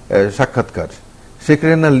সাক্ষাৎকার, শেখ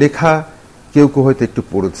রেহানার লেখা কেউ কেউ হয়তো একটু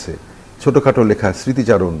পড়েছে, ছোটখাটো লেখা,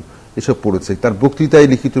 স্মৃতিচারণ এসব পড়েছে, তার বক্তৃতায়,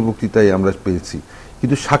 লিখিত বক্তৃতায় আমরা পেয়েছি।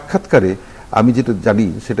 কিন্তু সাক্ষাৎকারে আমি যেটা জানি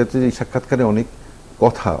সেটা হচ্ছে এই সাক্ষাৎকারে অনেক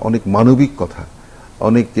কথা, অনেক মানবিক কথা,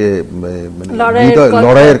 অনেক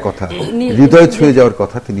লড়াইয়ের কথা, হৃদয় ছুঁয়ে যাওয়ার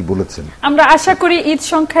কথা তিনি বলেছেন। আমরা আশা করি ঈদ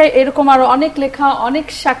সংখ্যায় এরকম আরো অনেক লেখা, অনেক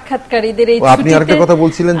সাক্ষাৎকারীদের এই আপনি আরেকটা কথা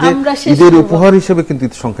বলছিলেন যে ঈদের উপহার হিসেবে কিন্তু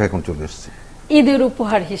ঈদ সংখ্যা এখন চলে এসেছে, ঈদের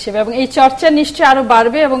উপহার হিসেবে, এবং এই চর্চা নিশ্চয়ই আরো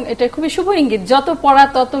বাড়বে, এবং এটা খুবই শুভ ইঙ্গিত। যত পড়া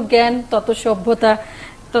তত জ্ঞান, তত সভ্যতা,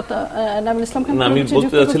 তত। নামুল ইসলাম খান, আমি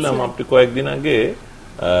বলতে চাচ্ছিলাম, আপনি কয়েকদিন আগে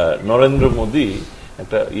নরেন্দ্র মোদী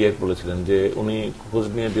একটা বলেছিলেন যে উনি খোঁজ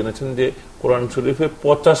নিয়ে জেনেছেন যে কোরআন শরীফে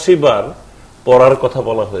 85 বার পড়ার কথা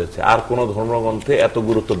বলা হয়েছে, আর কোন ধর্মগ্রন্থে এত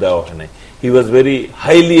গুরুত্ব দেওয়া হয় নাই। হি was very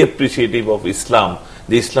highly appreciative of Islam,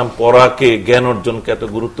 যে ইসলাম পড়াকে, জ্ঞান অর্জনকে এত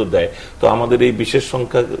গুরুত্ব দেয়। তো আমাদের এই বিশেষ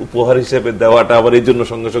সংখ্যা উপহার হিসেবে দেওয়াটা আবার এই জন্য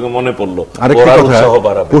সঙ্গে সঙ্গে মনে পড়লো।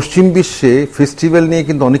 পশ্চিম বিশ্বে ফেস্টিভ্যাল নিয়ে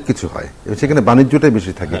কিন্তু অনেক কিছু হয়, সেখানে বাণিজ্যটাই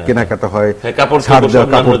বেশি থাকে, কেনাকাটা হয়,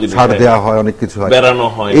 ছাড় দেওয়া হয়, অনেক কিছু হয়, বেড়ানো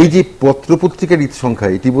হয়। এই যে পত্রপত্রিকার ঈদ সংখ্যা,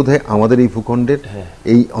 এটি বোধহয় আমাদের এই ভূখণ্ডের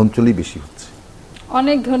এই অঞ্চলেই বেশি হচ্ছে।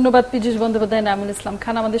 অনেক ধন্যবাদ পীযূষ বন্দ্যোপাধ্যায়, নামুল ইসলাম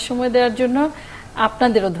খান, আমাদের সময় দেওয়ার জন্য।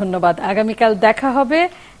 আপনাদেরও ধন্যবাদ। আগামীকাল দেখা হবে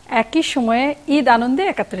একই সময়ে। ঈদ আনন্দে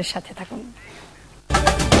 ৭১-এর সাথে থাকুন।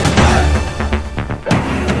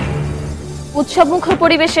 উৎসবমুখর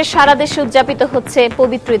পরিবেশে সারা দেশে উদযাপিত হচ্ছে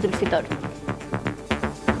পবিত্র ঈদ উল ফিতর।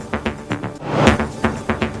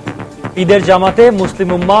 ঈদের জামাতে মুসলিম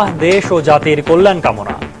উম্মাহ দেশ ও জাতির কল্যাণ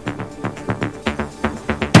কামনা।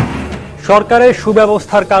 সরকারের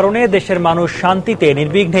সুব্যবস্থার কারণে দেশের মানুষ শান্তিতে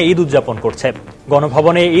নির্বিঘ্নে ঈদ উদযাপন করছে।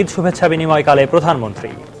 গণভবনে ঈদ শুভেচ্ছা বিনিময়কালে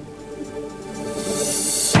প্রধানমন্ত্রী।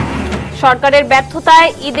 সরকারের ব্যর্থতায়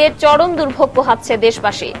ঈদের চরম দুর্ভোগ পোহাচ্ছে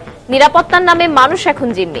দেশবাসী। নিরাপত্তার নামে মানুষ এখন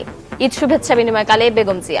জিম্মি। ঈদ শুভেচ্ছা বিনিময়কালে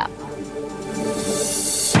বেগম জিয়া।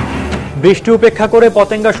 বৃষ্টি উপেক্ষা করে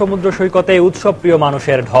পতেঙ্গা সমুদ্র সৈকতে উৎসব প্রিয়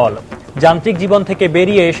মানুষের ঢল। যান্ত্রিক জীবন থেকে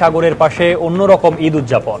বেরিয়ে সাগরের পাশে অন্যরকম ঈদ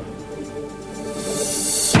উদযাপন।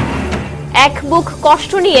 এক বুক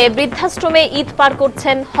কষ্ট নিয়ে বৃদ্ধাশ্রমে ঈদ পার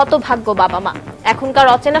করছেন হতভাগ্য বাবা মা। এখনকার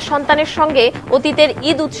অচেনা সন্তানের সঙ্গে অতীতের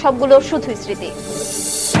ঈদ উৎসবগুলো শুধুই স্মৃতি।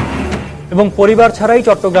 এবং পরিবার ছাড়াই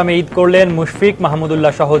চট্টগ্রামে ঈদ করলেন মুশফিক,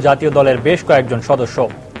 মাহমুদুল্লাহ সহ জাতীয় দলের বেশ কয়েকজন সদস্য।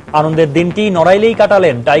 আনন্দের দিনটি নড়াইলেই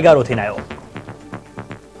কাটালেন টাইগার অধিনায়ক।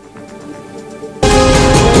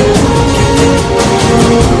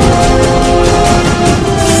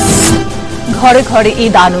 ঘরে ঘরে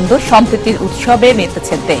ঈদ আনন্দ সম্প্রীতির উৎসবে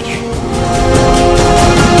মেতেছে দেশ।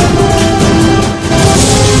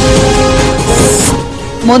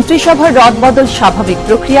 মন্ত্রিসভার রদবদল স্বাভাবিক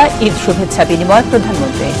প্রক্রিয়া, ঈদ শুভেচ্ছা বিনিময়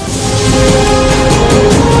প্রধানমন্ত্রী।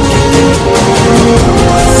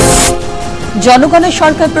 জনগণের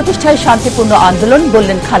সরকার প্রতিষ্ঠায় শান্তিপূর্ণ আন্দোলন,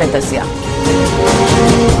 বললেন খালেদা জিয়া।